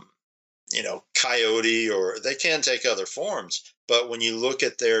 coyote, or they can take other forms. But when you look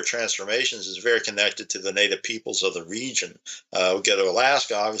at their transformations, it's very connected to the native peoples of the region. We go to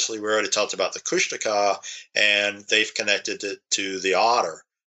Alaska. Obviously, we already talked about the Kushtaka, and they've connected it to the otter.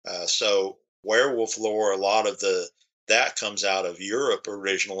 So werewolf lore, a lot of that comes out of Europe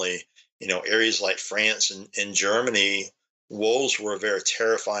originally. Areas like France and Germany, wolves were a very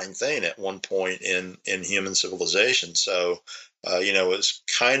terrifying thing at one point in human civilization. So, it's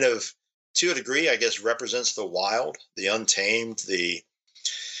kind of, to a degree, I guess, represents the wild, the untamed, the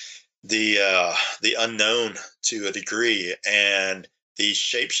unknown to a degree. And these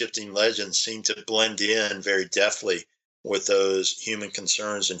shape-shifting legends seem to blend in very deftly with those human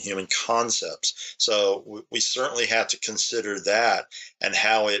concerns and human concepts. So we certainly have to consider that and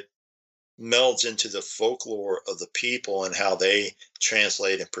how it melds into the folklore of the people and how they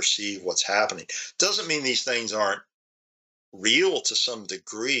translate and perceive what's happening. Doesn't mean these things aren't real to some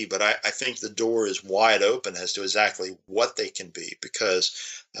degree, but I think the door is wide open as to exactly what they can be,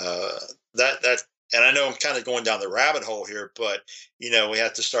 because that and I know I'm kind of going down the rabbit hole here, but we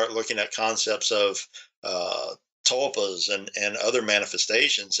have to start looking at concepts of tulpas and other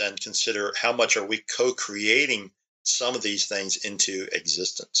manifestations and consider how much are we co-creating some of these things into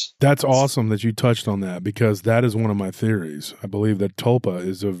existence. That's awesome that you touched on that, because that is one of my theories. I believe that tulpa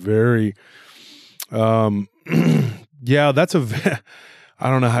is a very yeah, that's I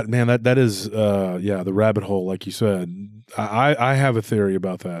don't know how, man, that is the rabbit hole, like you said. I have a theory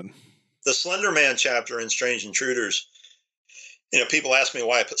about that. The Slender Man chapter in Strange Intruders, people ask me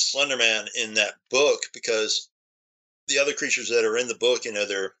why I put Slender Man in that book, because the other creatures that are in the book,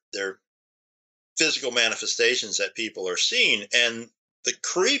 they're physical manifestations that people are seeing. And the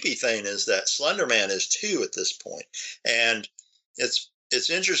creepy thing is that Slender Man is too at this point. And it's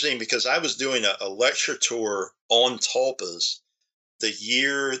interesting because I was doing a lecture tour on tulpas the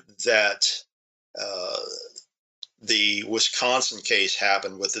year that the Wisconsin case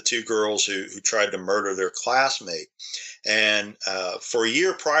happened with the two girls who tried to murder their classmate. And for a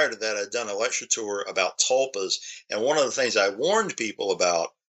year prior to that, I'd done a lecture tour about tulpas. And one of the things I warned people about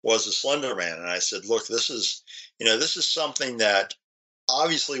was the Slender Man. And I said, look, this is something that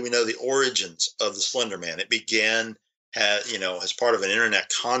obviously we know the origins of the Slender Man. It began as part of an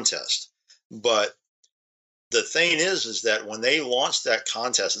internet contest. But the thing is that when they launched that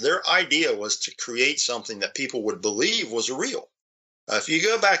contest, their idea was to create something that people would believe was real. If you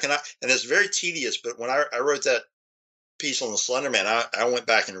go back and it's very tedious, but when I wrote that piece on the Slender Man, I went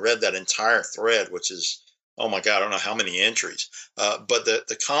back and read that entire thread, which is, oh my God, I don't know how many entries. But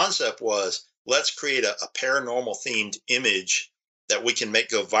the concept was, let's create a paranormal themed image that we can make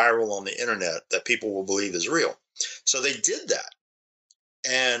go viral on the internet that people will believe is real. So they did that.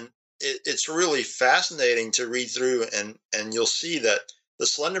 And it's really fascinating to read through, and you'll see that the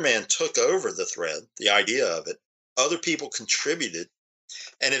Slender Man took over the thread, the idea of it. Other people contributed.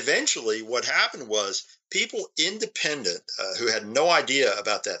 And eventually what happened was people independent who had no idea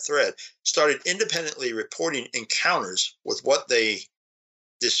about that thread started independently reporting encounters with what they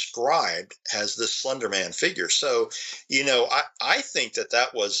described as the Slender Man figure. So, I think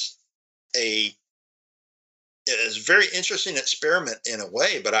that was a very interesting experiment in a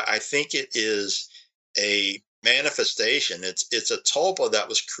way, but I think it is a manifestation. It's a tulpa that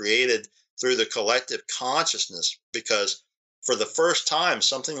was created through the collective consciousness, because for the first time,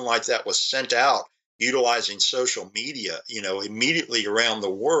 something like that was sent out utilizing social media, immediately around the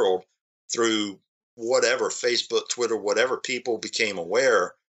world through whatever, Facebook, Twitter, whatever. People became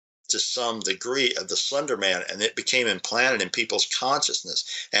aware to some degree of the Slender Man, and it became implanted in people's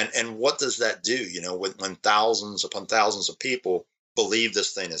consciousness. And what does that do, when thousands upon thousands of people believe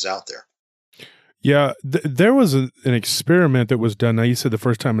this thing is out there? Yeah, there was an experiment that was done. Now, you said the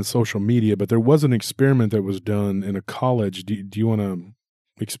first time in social media, but there was an experiment that was done in a college. Do you want to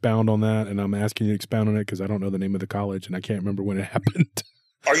expound on that? And I'm asking you to expound on it because I don't know the name of the college, and I can't remember when it happened.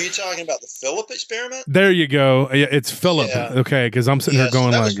 Are you talking about the Philip experiment? There you go. Yeah, it's Philip. Yeah. Okay, because I'm sitting here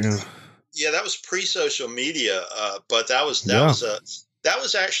going yeah, that was pre-social media, but that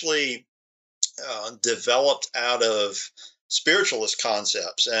was actually developed out of spiritualist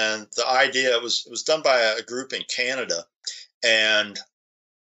concepts, and the idea was done by a group in Canada, and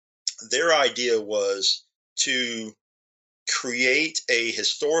their idea was to create a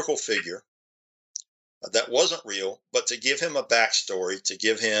historical figure that wasn't real, but to give him a backstory, to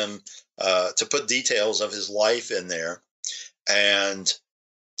give him to put details of his life in there, and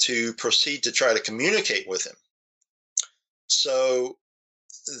to proceed to try to communicate with him. So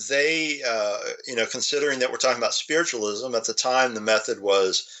they, considering that we're talking about spiritualism, at the time the method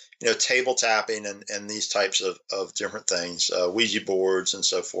was, table tapping and these types of different things, Ouija boards and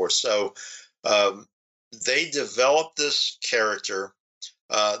so forth. So they developed this character.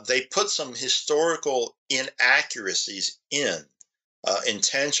 They put some historical inaccuracies in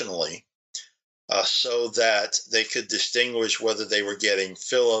intentionally, so that they could distinguish whether they were getting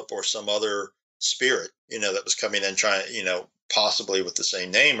Philip or some other spirit, that was coming in trying, possibly with the same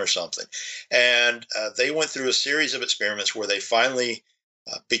name or something. And they went through a series of experiments where they finally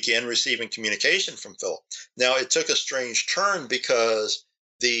began receiving communication from Philip. Now, it took a strange turn because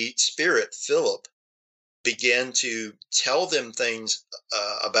the spirit, Philip, began to tell them things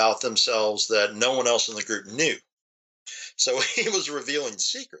about themselves that no one else in the group knew. So he was revealing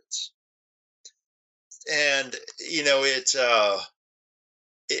secrets. And,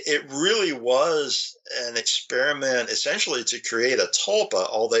 it really was an experiment essentially to create a tulpa,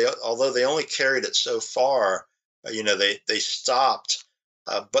 although they only carried it so far. They stopped.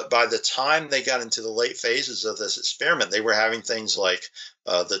 But by the time they got into the late phases of this experiment, they were having things like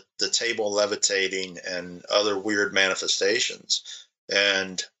the table levitating and other weird manifestations.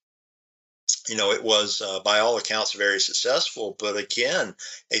 And, it was, by all accounts, very successful. But again,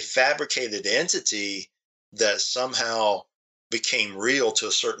 a fabricated entity that somehow became real to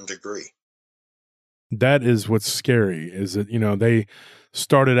a certain degree. That is what's scary, is that, they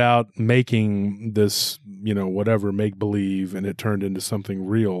started out making this, whatever, make believe, and it turned into something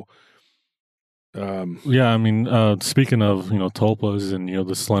real. Yeah, I mean, speaking of, tulpas and,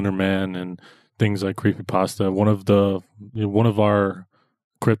 the Slender Man and things like creepypasta, one of our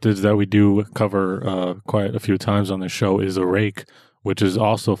cryptids that we do cover quite a few times on the show is a rake, which is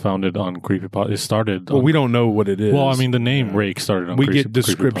also founded on creepypasta. It started. Well, we don't know what it is. Well, I mean, the name rake started on. We get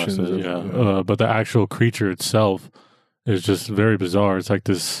descriptions. But the actual creature itself is just very bizarre. It's like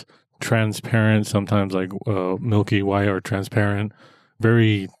this transparent, sometimes like milky white or transparent,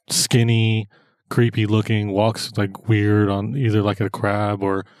 very skinny, creepy looking. Walks like weird on either like a crab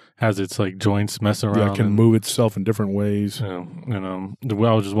or has its like joints mess around. Yeah, it can move itself in different ways. I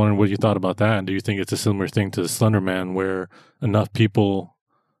was just wondering what you thought about that. And do you think it's a similar thing to the Slender Man, where enough people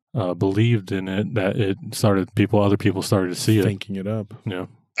believed in it that other people started to see it, thinking it up? Yeah,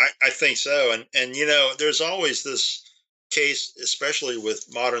 I think so. And there's always this case, especially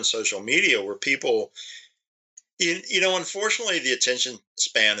with modern social media, where people, unfortunately, the attention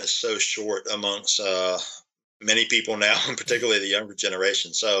span is so short amongst many people now, and particularly the younger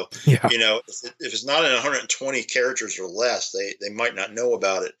generation. So, Yeah. if it's not in 120 characters or less, they might not know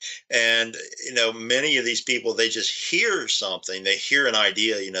about it. And, many of these people, they just hear something, they hear an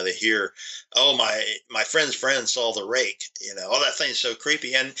idea, they hear, oh, my friend's friend saw the rake, oh, that thing's so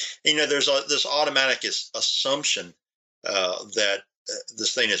creepy. And, there's this automatic assumption that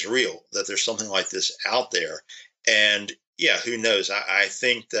this thing is real, that there's something like this out there. And yeah, who knows? I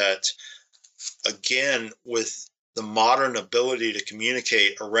think that, again, with the modern ability to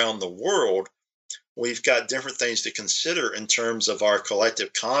communicate around the world, we've got different things to consider in terms of our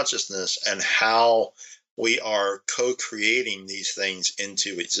collective consciousness and how we are co-creating these things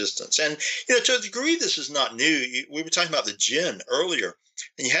into existence. And, to a degree, this is not new. We were talking about the jinn earlier,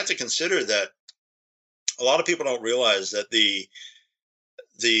 and you have to consider that a lot of people don't realize that the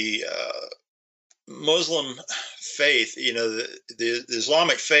Muslim faith, the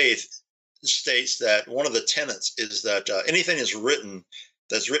Islamic faith states that one of the tenets is that anything that's written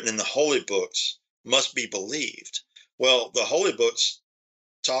in the holy books must be believed. Well, the holy books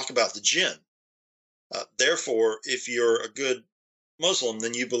talk about the jinn. Therefore, if you're a good Muslim,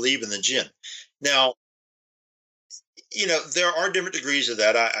 then you believe in the jinn. Now, there are different degrees of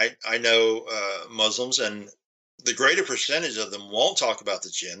that. I know Muslims, and the greater percentage of them won't talk about the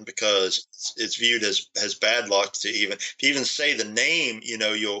jinn because it's viewed as bad luck to even say the name.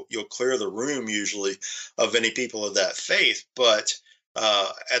 You'll clear the room usually of any people of that faith. But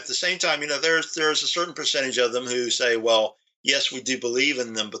at the same time, there's a certain percentage of them who say, well, yes, we do believe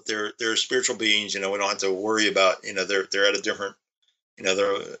in them, but they're spiritual beings. We don't have to worry about. They're at a different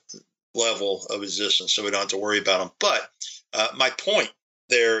their level of existence, so we don't have to worry about them. But my point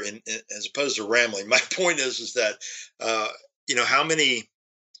there, as opposed to rambling, my point is that how many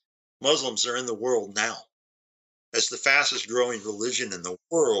Muslims are in the world now? It's the fastest growing religion in the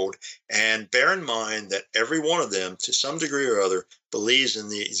world, and bear in mind that every one of them, to some degree or other, believes in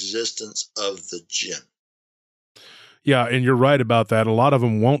the existence of the jinn. Yeah, and you're right about that. A lot of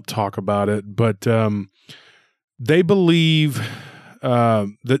them won't talk about it, but they believe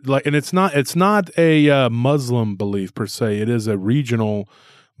that, and it's not a Muslim belief per se. It is a regional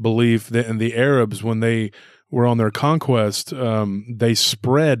belief that, and the Arabs, when they were on their conquest, they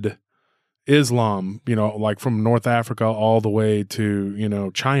spread Islam, like from North Africa all the way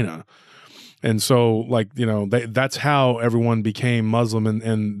to China. And so, that's how everyone became Muslim,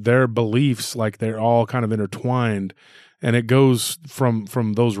 and their beliefs, they're all kind of intertwined, and it goes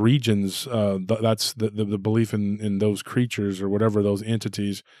from those regions. That's the belief in those creatures or whatever, those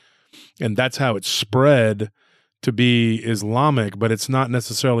entities, and that's how it spread to be Islamic. But it's not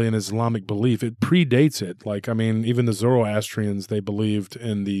necessarily an Islamic belief; it predates it. Even the Zoroastrians, they believed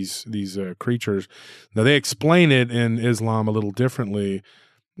in these creatures. Now they explain it in Islam a little differently.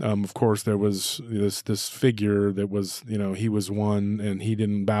 Of course, there was this figure that was, he was one, and he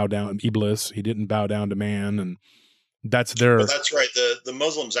didn't bow down, Iblis. He didn't bow down to man, and that's their. Well, that's right. The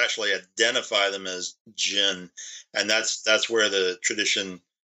Muslims actually identify them as jinn, and that's where the tradition,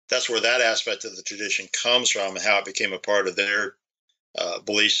 that's where that aspect of the tradition comes from, and how it became a part of their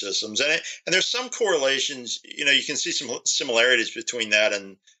belief systems. And there's some correlations. You can see some similarities between that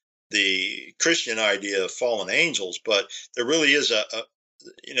and the Christian idea of fallen angels, but there really is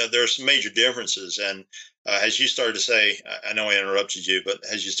there are some major differences. And as you started to say, I know I interrupted you, but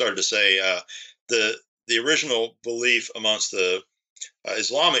as you started to say, the original belief amongst the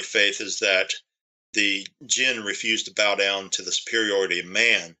Islamic faith is that the jinn refused to bow down to the superiority of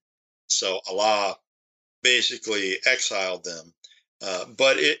man. So Allah basically exiled them.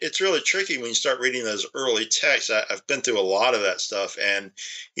 But it's really tricky when you start reading those early texts. I've been through a lot of that stuff, and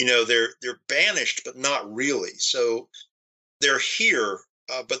they're banished, but not really. So they're here,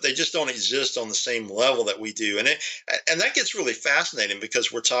 but they just don't exist on the same level that we do. And that gets really fascinating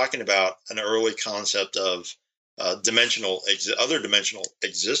because we're talking about an early concept of other dimensional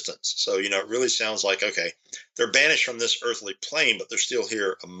existence. So, it really sounds like, okay, they're banished from this earthly plane, but they're still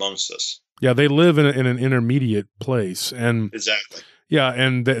here amongst us. Yeah, they live in an intermediate place. And exactly. Yeah,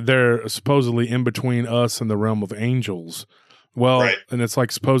 and they're supposedly in between us and the realm of angels. Well, right. And it's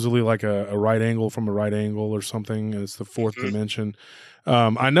supposedly a right angle from a right angle or something, and it's the fourth dimension.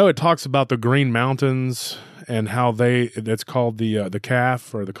 I know it talks about the Green Mountains and how it's called the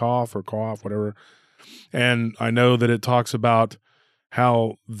calf or the cough or cough, whatever. And I know that it talks about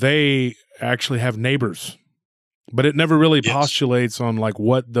how they actually have neighbors, but it never really postulates on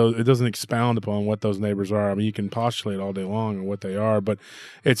what those. It doesn't expound upon what those neighbors are. I mean, you can postulate all day long on what they are, but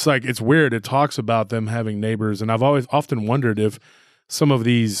it's it's weird. It talks about them having neighbors, and I've often wondered if some of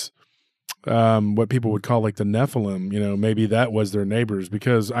these what people would call like the Nephilim, maybe that was their neighbors,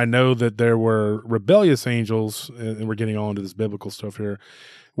 because I know that there were rebellious angels, and we're getting all into this biblical stuff here,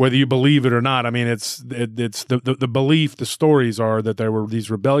 whether you believe it or not. I mean, it's the belief, the stories are that there were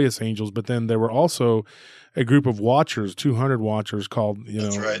these rebellious angels, but then there were also a group of watchers, 200 watchers called,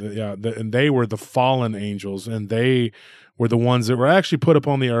 That's right. And they were the fallen angels, and they were the ones that were actually put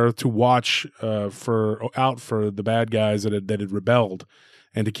upon the earth to watch for the bad guys that had rebelled,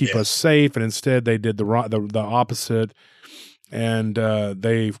 and to keep us safe. And instead, they did the opposite, and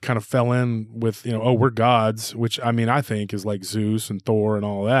they kind of fell in with we're gods, which I think is like Zeus and Thor and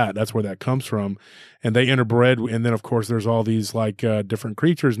all that. That's where that comes from, and they interbred. And then of course there's all these like different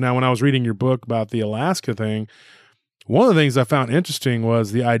creatures. Now, when I was reading your book about the Alaska thing, one of the things I found interesting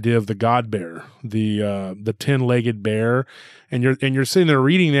was the idea of the god bear, the 10-legged bear, and you're sitting there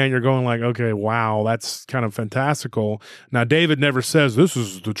reading that, and you're going like, okay, wow, that's kind of fantastical. Now, David never says this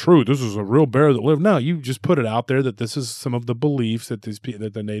is the truth, this is a real bear that lived. No, you just put it out there that this is some of the beliefs that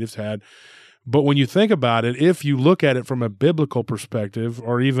that the natives had. But when you think about it, if you look at it from a biblical perspective,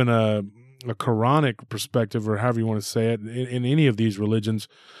 or even a Quranic perspective, or however you want to say it, in any of these religions,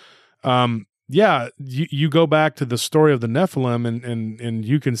 you go back to the story of the Nephilim, and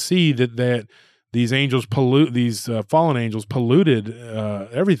you can see that these angels fallen angels polluted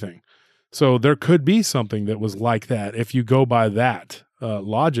everything. So there could be something that was like that if you go by that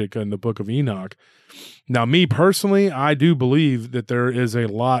logic in the Book of Enoch. Now, me personally, I do believe that there is a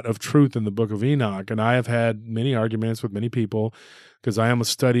lot of truth in the Book of Enoch, and I have had many arguments with many people, because I'm a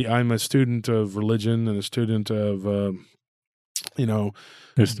student of religion and a student of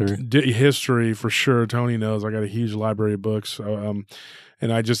history for sure. Tony knows I got a huge library of books, and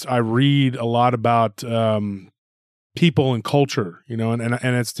I read a lot about people and culture,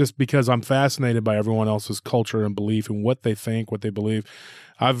 and it's just because I'm fascinated by everyone else's culture and belief and what they think, what they believe.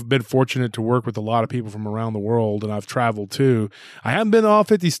 I've been fortunate to work with a lot of people from around the world, and I've traveled too. I haven't been to all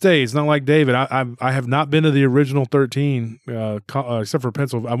 50 states, not like David. I have not been to the original 13, except for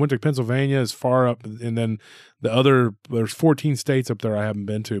Pennsylvania. I went to Pennsylvania as far up, and then there's 14 states up there I haven't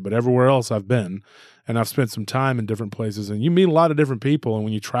been to, but everywhere else I've been, and I've spent some time in different places. And you meet a lot of different people, and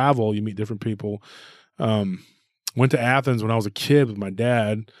when you travel, you meet different people. Went to Athens when I was a kid with my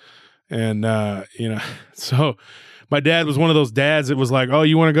dad, and so my dad was one of those dads that was like, "Oh,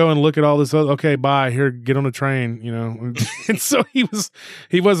 you want to go and look at all this? Okay, bye. Here, get on the train." And so he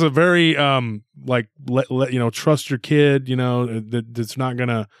was a very trust your kid. That's not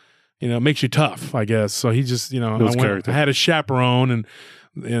gonna, makes you tough, I guess. So he just, I had a chaperone and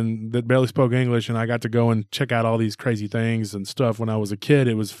that barely spoke English, and I got to go and check out all these crazy things and stuff. When I was a kid,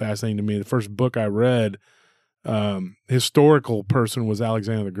 it was fascinating to me. The first book I read, historical person, was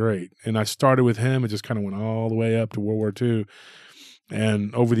Alexander the Great, and I started with him and just kind of went all the way up to World War II.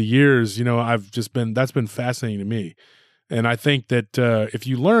 And over the years, that's been fascinating to me. And I think that if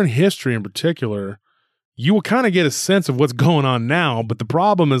you learn history in particular, you will kind of get a sense of what's going on now. But the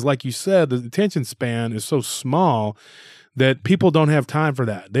problem is, like you said, the attention span is so small that people don't have time for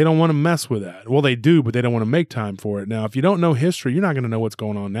that. They don't want to mess with that. Well, they do, but they don't want to make time for it. Now, if you don't know history, you're not going to know what's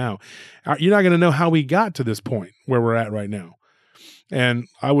going on now. You're not going to know how we got to this point where we're at right now. And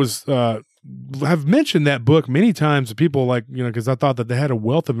I have mentioned that book many times to people, because I thought that they had a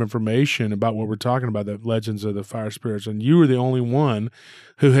wealth of information about what we're talking about, the legends of the fire spirits. And you were the only one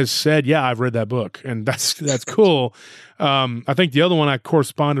who has said, yeah, I've read that book. And that's cool. I think the other one I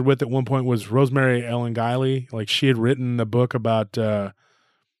corresponded with at one point was Rosemary Ellen Guiley. Like, she had written a book about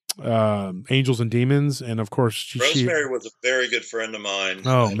angels and demons. And of course, Rosemary was a very good friend of mine.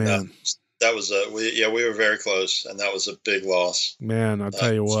 Oh, man. That was we were very close, and that was a big loss. Man, I'll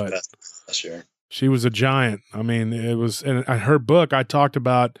tell you what. Last year. She was a giant. I mean, it was, and her book, I talked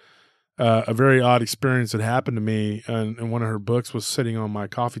about a very odd experience that happened to me, and one of her books was sitting on my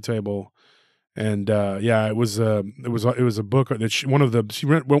coffee table, and it was a book that she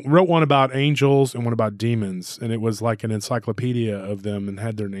wrote one about angels and one about demons, and it was like an encyclopedia of them, and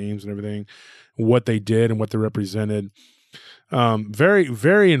had their names and everything, what they did and what they represented. Very,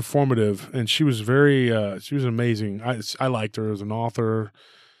 very informative, and she was amazing. I liked her as an author.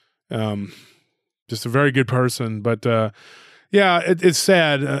 Just a very good person, but it's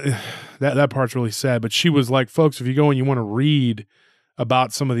sad. That part's really sad. But she was like, folks, if you go and you want to read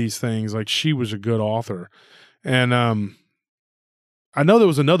about some of these things, like, she was a good author. And I know there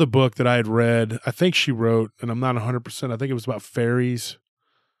was another book that I had read. I think she wrote, and I'm not 100%. I think it was about fairies.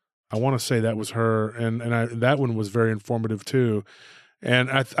 I want to say that was her, and that one was very informative too.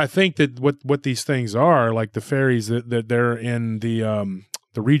 And I think that what these things are, like the fairies, that they're in the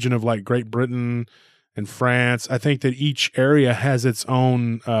region of like Great Britain and France. I think that each area has its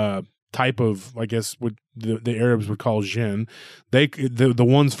own type of, I guess, what the Arabs would call jinn. The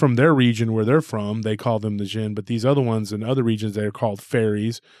ones from their region where they're from, they call them the jinn, but these other ones in other regions, they're called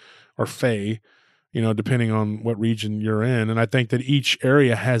fairies or fae, depending on what region you're in. And I think that each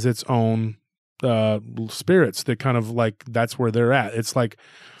area has its own spirits that kind of like, that's where they're at. It's like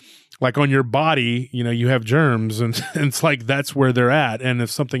on your body, you have germs, and it's like that's where they're at. And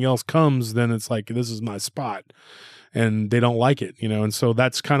if something else comes, then it's like, this is my spot, and they don't like it, And so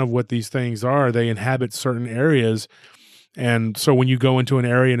that's kind of what these things are. They inhabit certain areas. And so when you go into an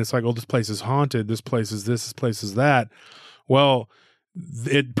area and it's like, oh, this place is haunted, this place is this place is that. Well,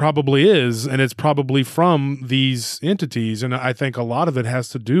 it probably is, and it's probably from these entities. And I think a lot of it has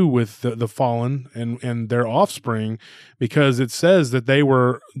to do with the fallen and their offspring, because it says that they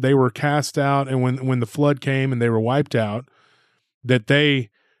were cast out, and when the flood came and they were wiped out, that they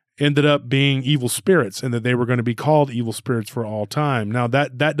ended up being evil spirits, and that they were going to be called evil spirits for all time. Now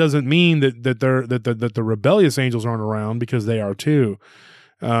that doesn't mean that the rebellious angels aren't around, because they are too.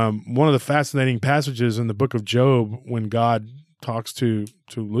 One of the fascinating passages in the book of Job, when God talks to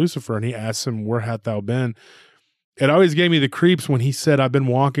Lucifer and he asks him, "Where hast thou been?" It always gave me the creeps when he said, "I've been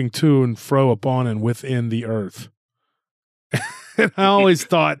walking to and fro upon and within the earth." And I always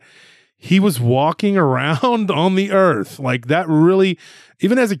thought he was walking around on the earth. Like, that really,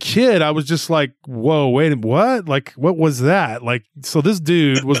 even as a kid, I was just like, whoa, wait, what? Like, what was that? Like, so this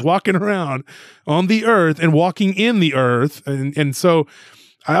dude was walking around on the earth and walking in the earth. And so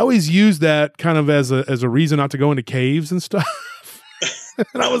I always use that kind of as a reason not to go into caves and stuff.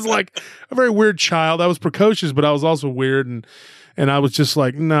 And I was like a very weird child. I was precocious, but I was also weird. And I was just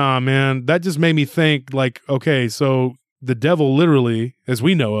like, nah, man, that just made me think, like, okay, so the devil, literally, as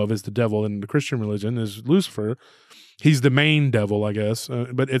we know of as the devil in the Christian religion, is Lucifer. He's the main devil, I guess.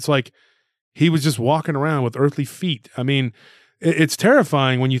 But it's like he was just walking around with earthly feet. I mean, it's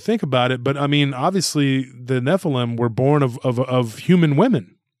terrifying when you think about it. But I mean, obviously the Nephilim were born of human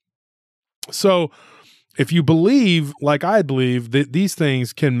women. So if you believe, like I believe, that these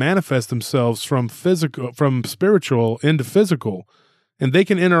things can manifest themselves from spiritual into physical, and they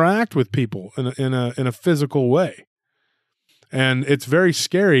can interact with people in a physical way. And it's very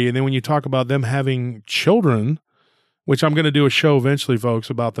scary. And then when you talk about them having children, which I'm going to do a show eventually, folks,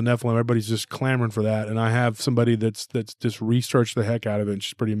 about the Nephilim. Everybody's just clamoring for that. And I have somebody that's just researched the heck out of it, and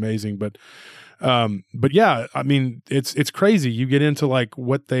she's pretty amazing. But yeah, I mean, it's crazy. You get into like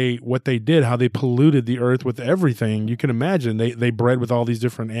what they did, how they polluted the earth with everything. You can imagine they bred with all these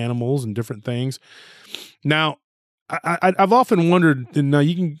different animals and different things. Now, I've often wondered, and now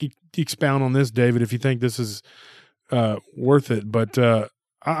you can expound on this, David, if you think this is worth it. But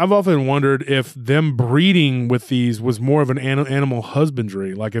I've often wondered if them breeding with these was more of an animal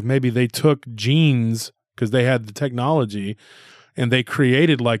husbandry. Like if maybe they took genes, because they had the technology, and they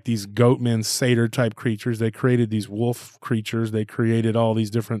created like these goatmen, satyr type creatures. They created these wolf creatures. They created all these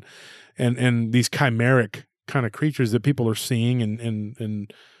different and these chimeric kind of creatures that people are seeing,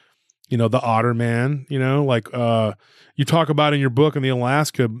 and the otter man, like you talk about in your book, in the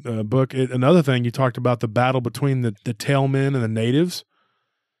Alaska book. Another thing, you talked about the battle between the tailmen and the natives.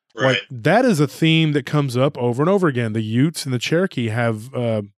 Right. Like, that is a theme that comes up over and over again. The Utes and the Cherokee have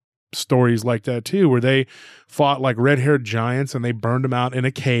stories like that too, where they fought like red-haired giants and they burned them out in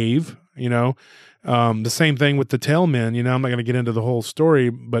a cave. The same thing with the tailmen. I'm not going to get into the whole story,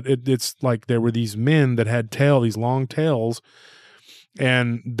 but it's like there were these men that had these long tails,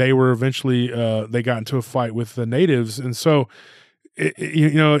 and they were eventually they got into a fight with the natives. And so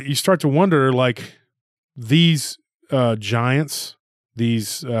you start to wonder, like, these giants,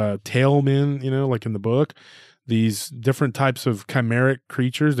 these tailmen, like in the book, these different types of chimeric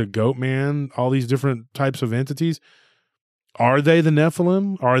creatures, the goat man, all these different types of entities. Are they the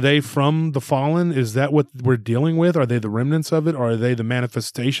Nephilim? Are they from the fallen? Is that what we're dealing with? Are they the remnants of it? Or are they the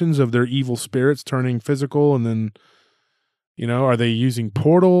manifestations of their evil spirits turning physical? And then, are they using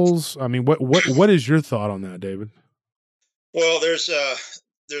portals? I mean, what is your thought on that, David? Well, there's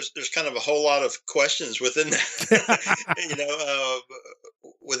kind of a whole lot of questions within that,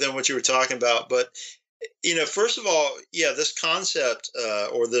 within what you were talking about. But, first of all, yeah, this concept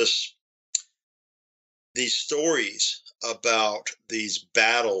or these stories about these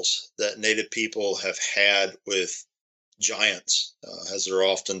battles that Native people have had with giants, as they're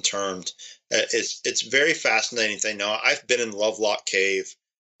often termed, it's very fascinating thing. Now, I've been in Lovelock Cave.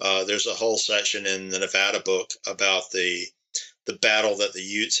 There's a whole section in the Nevada book about the battle that the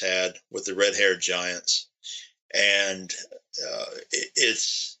Utes had with the red-haired giants, and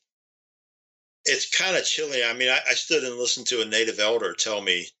it's it's kind of chilling. I mean, I stood and listened to a native elder tell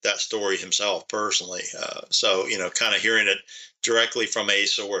me that story himself personally. So, kind of hearing it directly from a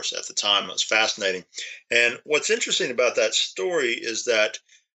source at the time was fascinating. And what's interesting about that story is that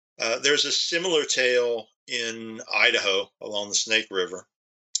there's a similar tale in Idaho along the Snake River.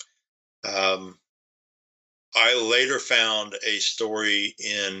 Um, I later found a story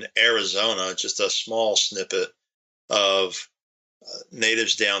in Arizona, just a small snippet of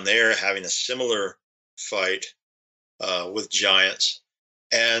natives down there having a similar fight with giants.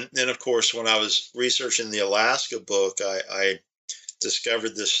 And then, of course, when I was researching the Alaska book, I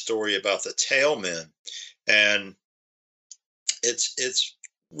discovered this story about the tailmen, and it's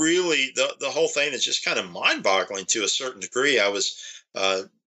really the whole thing is just kind of mind-boggling to a certain degree. I was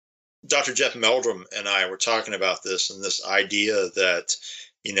Dr. Jeff Meldrum and I were talking about this, and this idea that,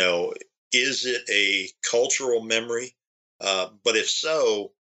 you know, is it a cultural memory? But if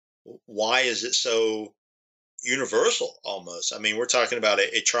so, why is it so universal almost? I mean, we're talking about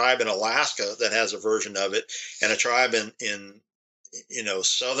a tribe in Alaska that has a version of it, and a tribe in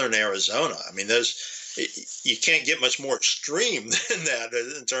southern Arizona. I mean, you can't get much more extreme than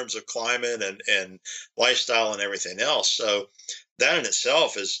that in terms of climate and lifestyle and everything else. So that in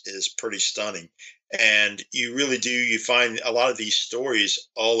itself is pretty stunning. And you find a lot of these stories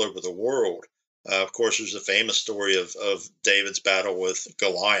all over the world. Of course, there's a famous story of David's battle with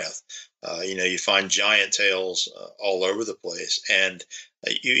Goliath. You find giant tales all over the place, and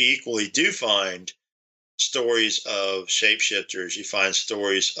you equally do find stories of shapeshifters. You find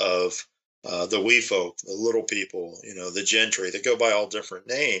stories of the wee folk, the little people, the gentry. They go by all different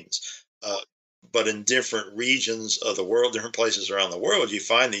names, but in different regions of the world, different places around the world, you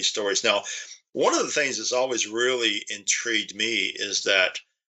find these stories. Now, one of the things that's always really intrigued me is that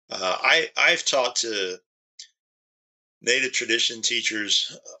I've taught to native tradition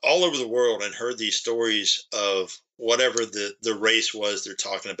teachers all over the world and heard these stories of whatever the race was they're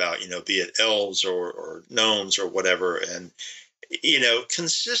talking about, be it elves or gnomes or whatever. And,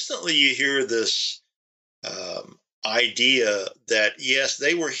 consistently you hear this idea that, yes,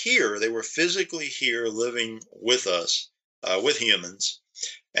 they were here, they were physically here living with us, with humans,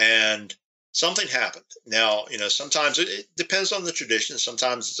 and something happened. Now, sometimes it depends on the tradition.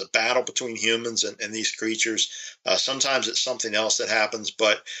 Sometimes it's a battle between humans and these creatures. Sometimes it's something else that happens,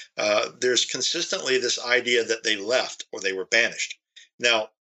 but there's consistently this idea that they left or they were banished.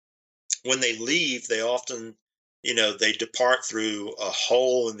 Now, when they leave, they often, they depart through a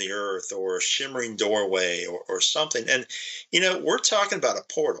hole in the earth or a shimmering doorway or something. And, we're talking about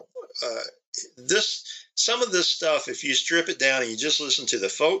a portal. Some of this stuff, if you strip it down and you just listen to the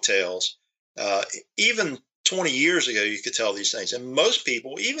folk tales, even 20 years ago, you could tell these things. And most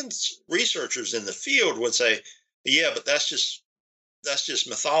people, even researchers in the field, would say, yeah, but that's just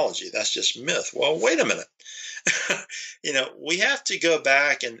mythology. That's just myth. Well, wait a minute. We have to go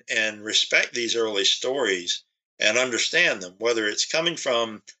back and respect these early stories and understand them, whether it's coming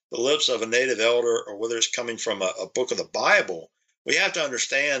from the lips of a native elder or whether it's coming from a book of the Bible. We have to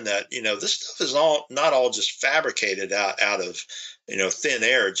understand that, this stuff is not all just fabricated out of, thin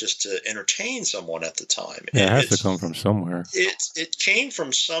air just to entertain someone at the time. Yeah, it has to come from somewhere. It came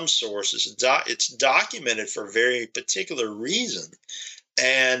from some sources. It's documented for a very particular reason.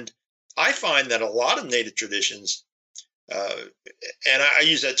 And I find that a lot of native traditions, and I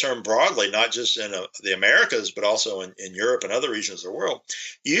use that term broadly, not just in the Americas, but also in Europe and other regions of the world,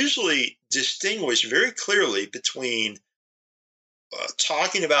 usually distinguish very clearly between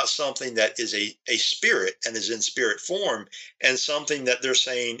talking about something that is a spirit and is in spirit form, and something that they're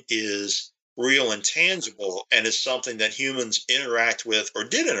saying is real and tangible and is something that humans interact with or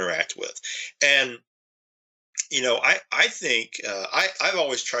did interact with. And I think I've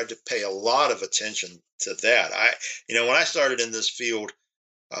always tried to pay a lot of attention to that. When I started in this field,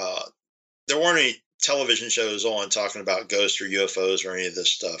 there weren't any television shows on talking about ghosts or UFOs or any of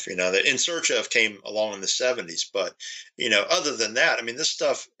this stuff. That In Search Of came along in the 70s, but other than that, I mean, this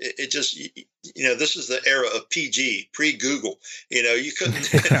stuff it just this is the era of PG, pre-Google. You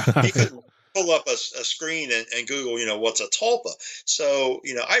couldn't you couldn't pull up a screen and Google, what's a tulpa. So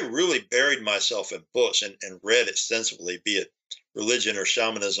I really buried myself in books and read extensively, be it religion or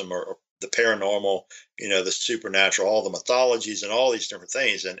shamanism or the paranormal, the supernatural, all the mythologies and all these different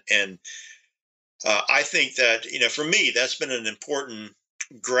things. And I think that, for me, that's been an important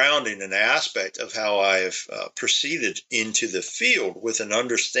grounding and aspect of how I've proceeded into the field, with an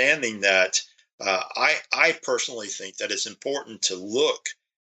understanding that I personally think that it's important to look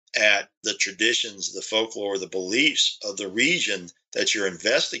at the traditions, the folklore, the beliefs of the region that you're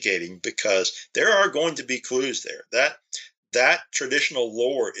investigating, because there are going to be clues there. that traditional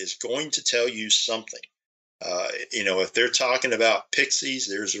lore is going to tell you something. If they're talking about pixies,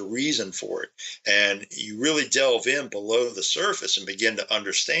 there's a reason for it. And you really delve in below the surface and begin to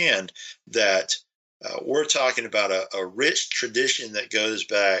understand that we're talking about a rich tradition that goes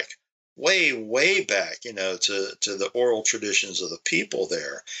back way, way back, to the oral traditions of the people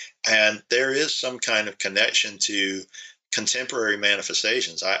there. And there is some kind of connection to contemporary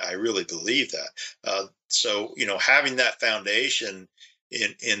manifestations. I really believe that. So, having that foundation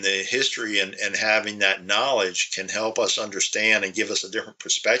in the history and having that knowledge can help us understand and give us a different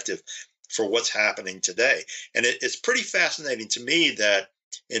perspective for what's happening today. And it's pretty fascinating to me that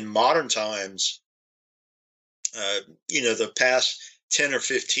in modern times, the past 10 or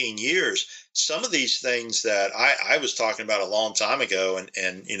 15 years, some of these things that I was talking about a long time ago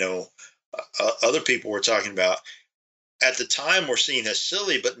and other people were talking about at the time were seen as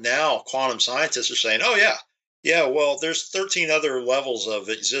silly, but now quantum scientists are saying, oh yeah, well, there's 13 other levels of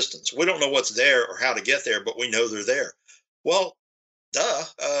existence. We don't know what's there or how to get there, but we know they're there. Well, duh.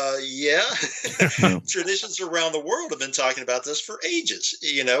 Yeah. Traditions around the world have been talking about this for ages.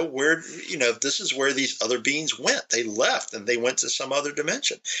 This is where these other beings went. They left and they went to some other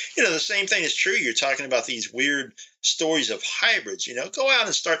dimension. The same thing is true. You're talking about these weird stories of hybrids. Go out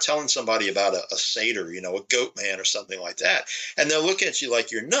and start telling somebody about a satyr, a goat man or something like that. And they'll look at you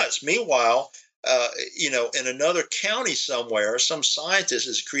like you're nuts. Meanwhile, in another county somewhere, some scientist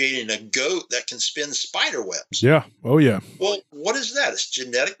is creating a goat that can spin spider webs. Yeah. Oh, yeah. Well, what is that? It's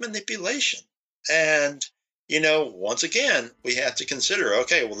genetic manipulation. And, once again, we have to consider,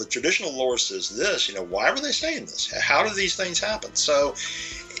 okay, well, the traditional lore says this, why were they saying this? How do these things happen? So,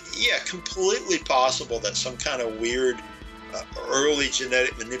 yeah, completely possible that some kind of weird early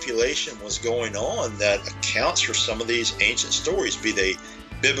genetic manipulation was going on that accounts for some of these ancient stories, be they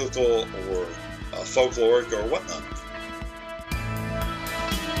biblical or folkloric or whatnot.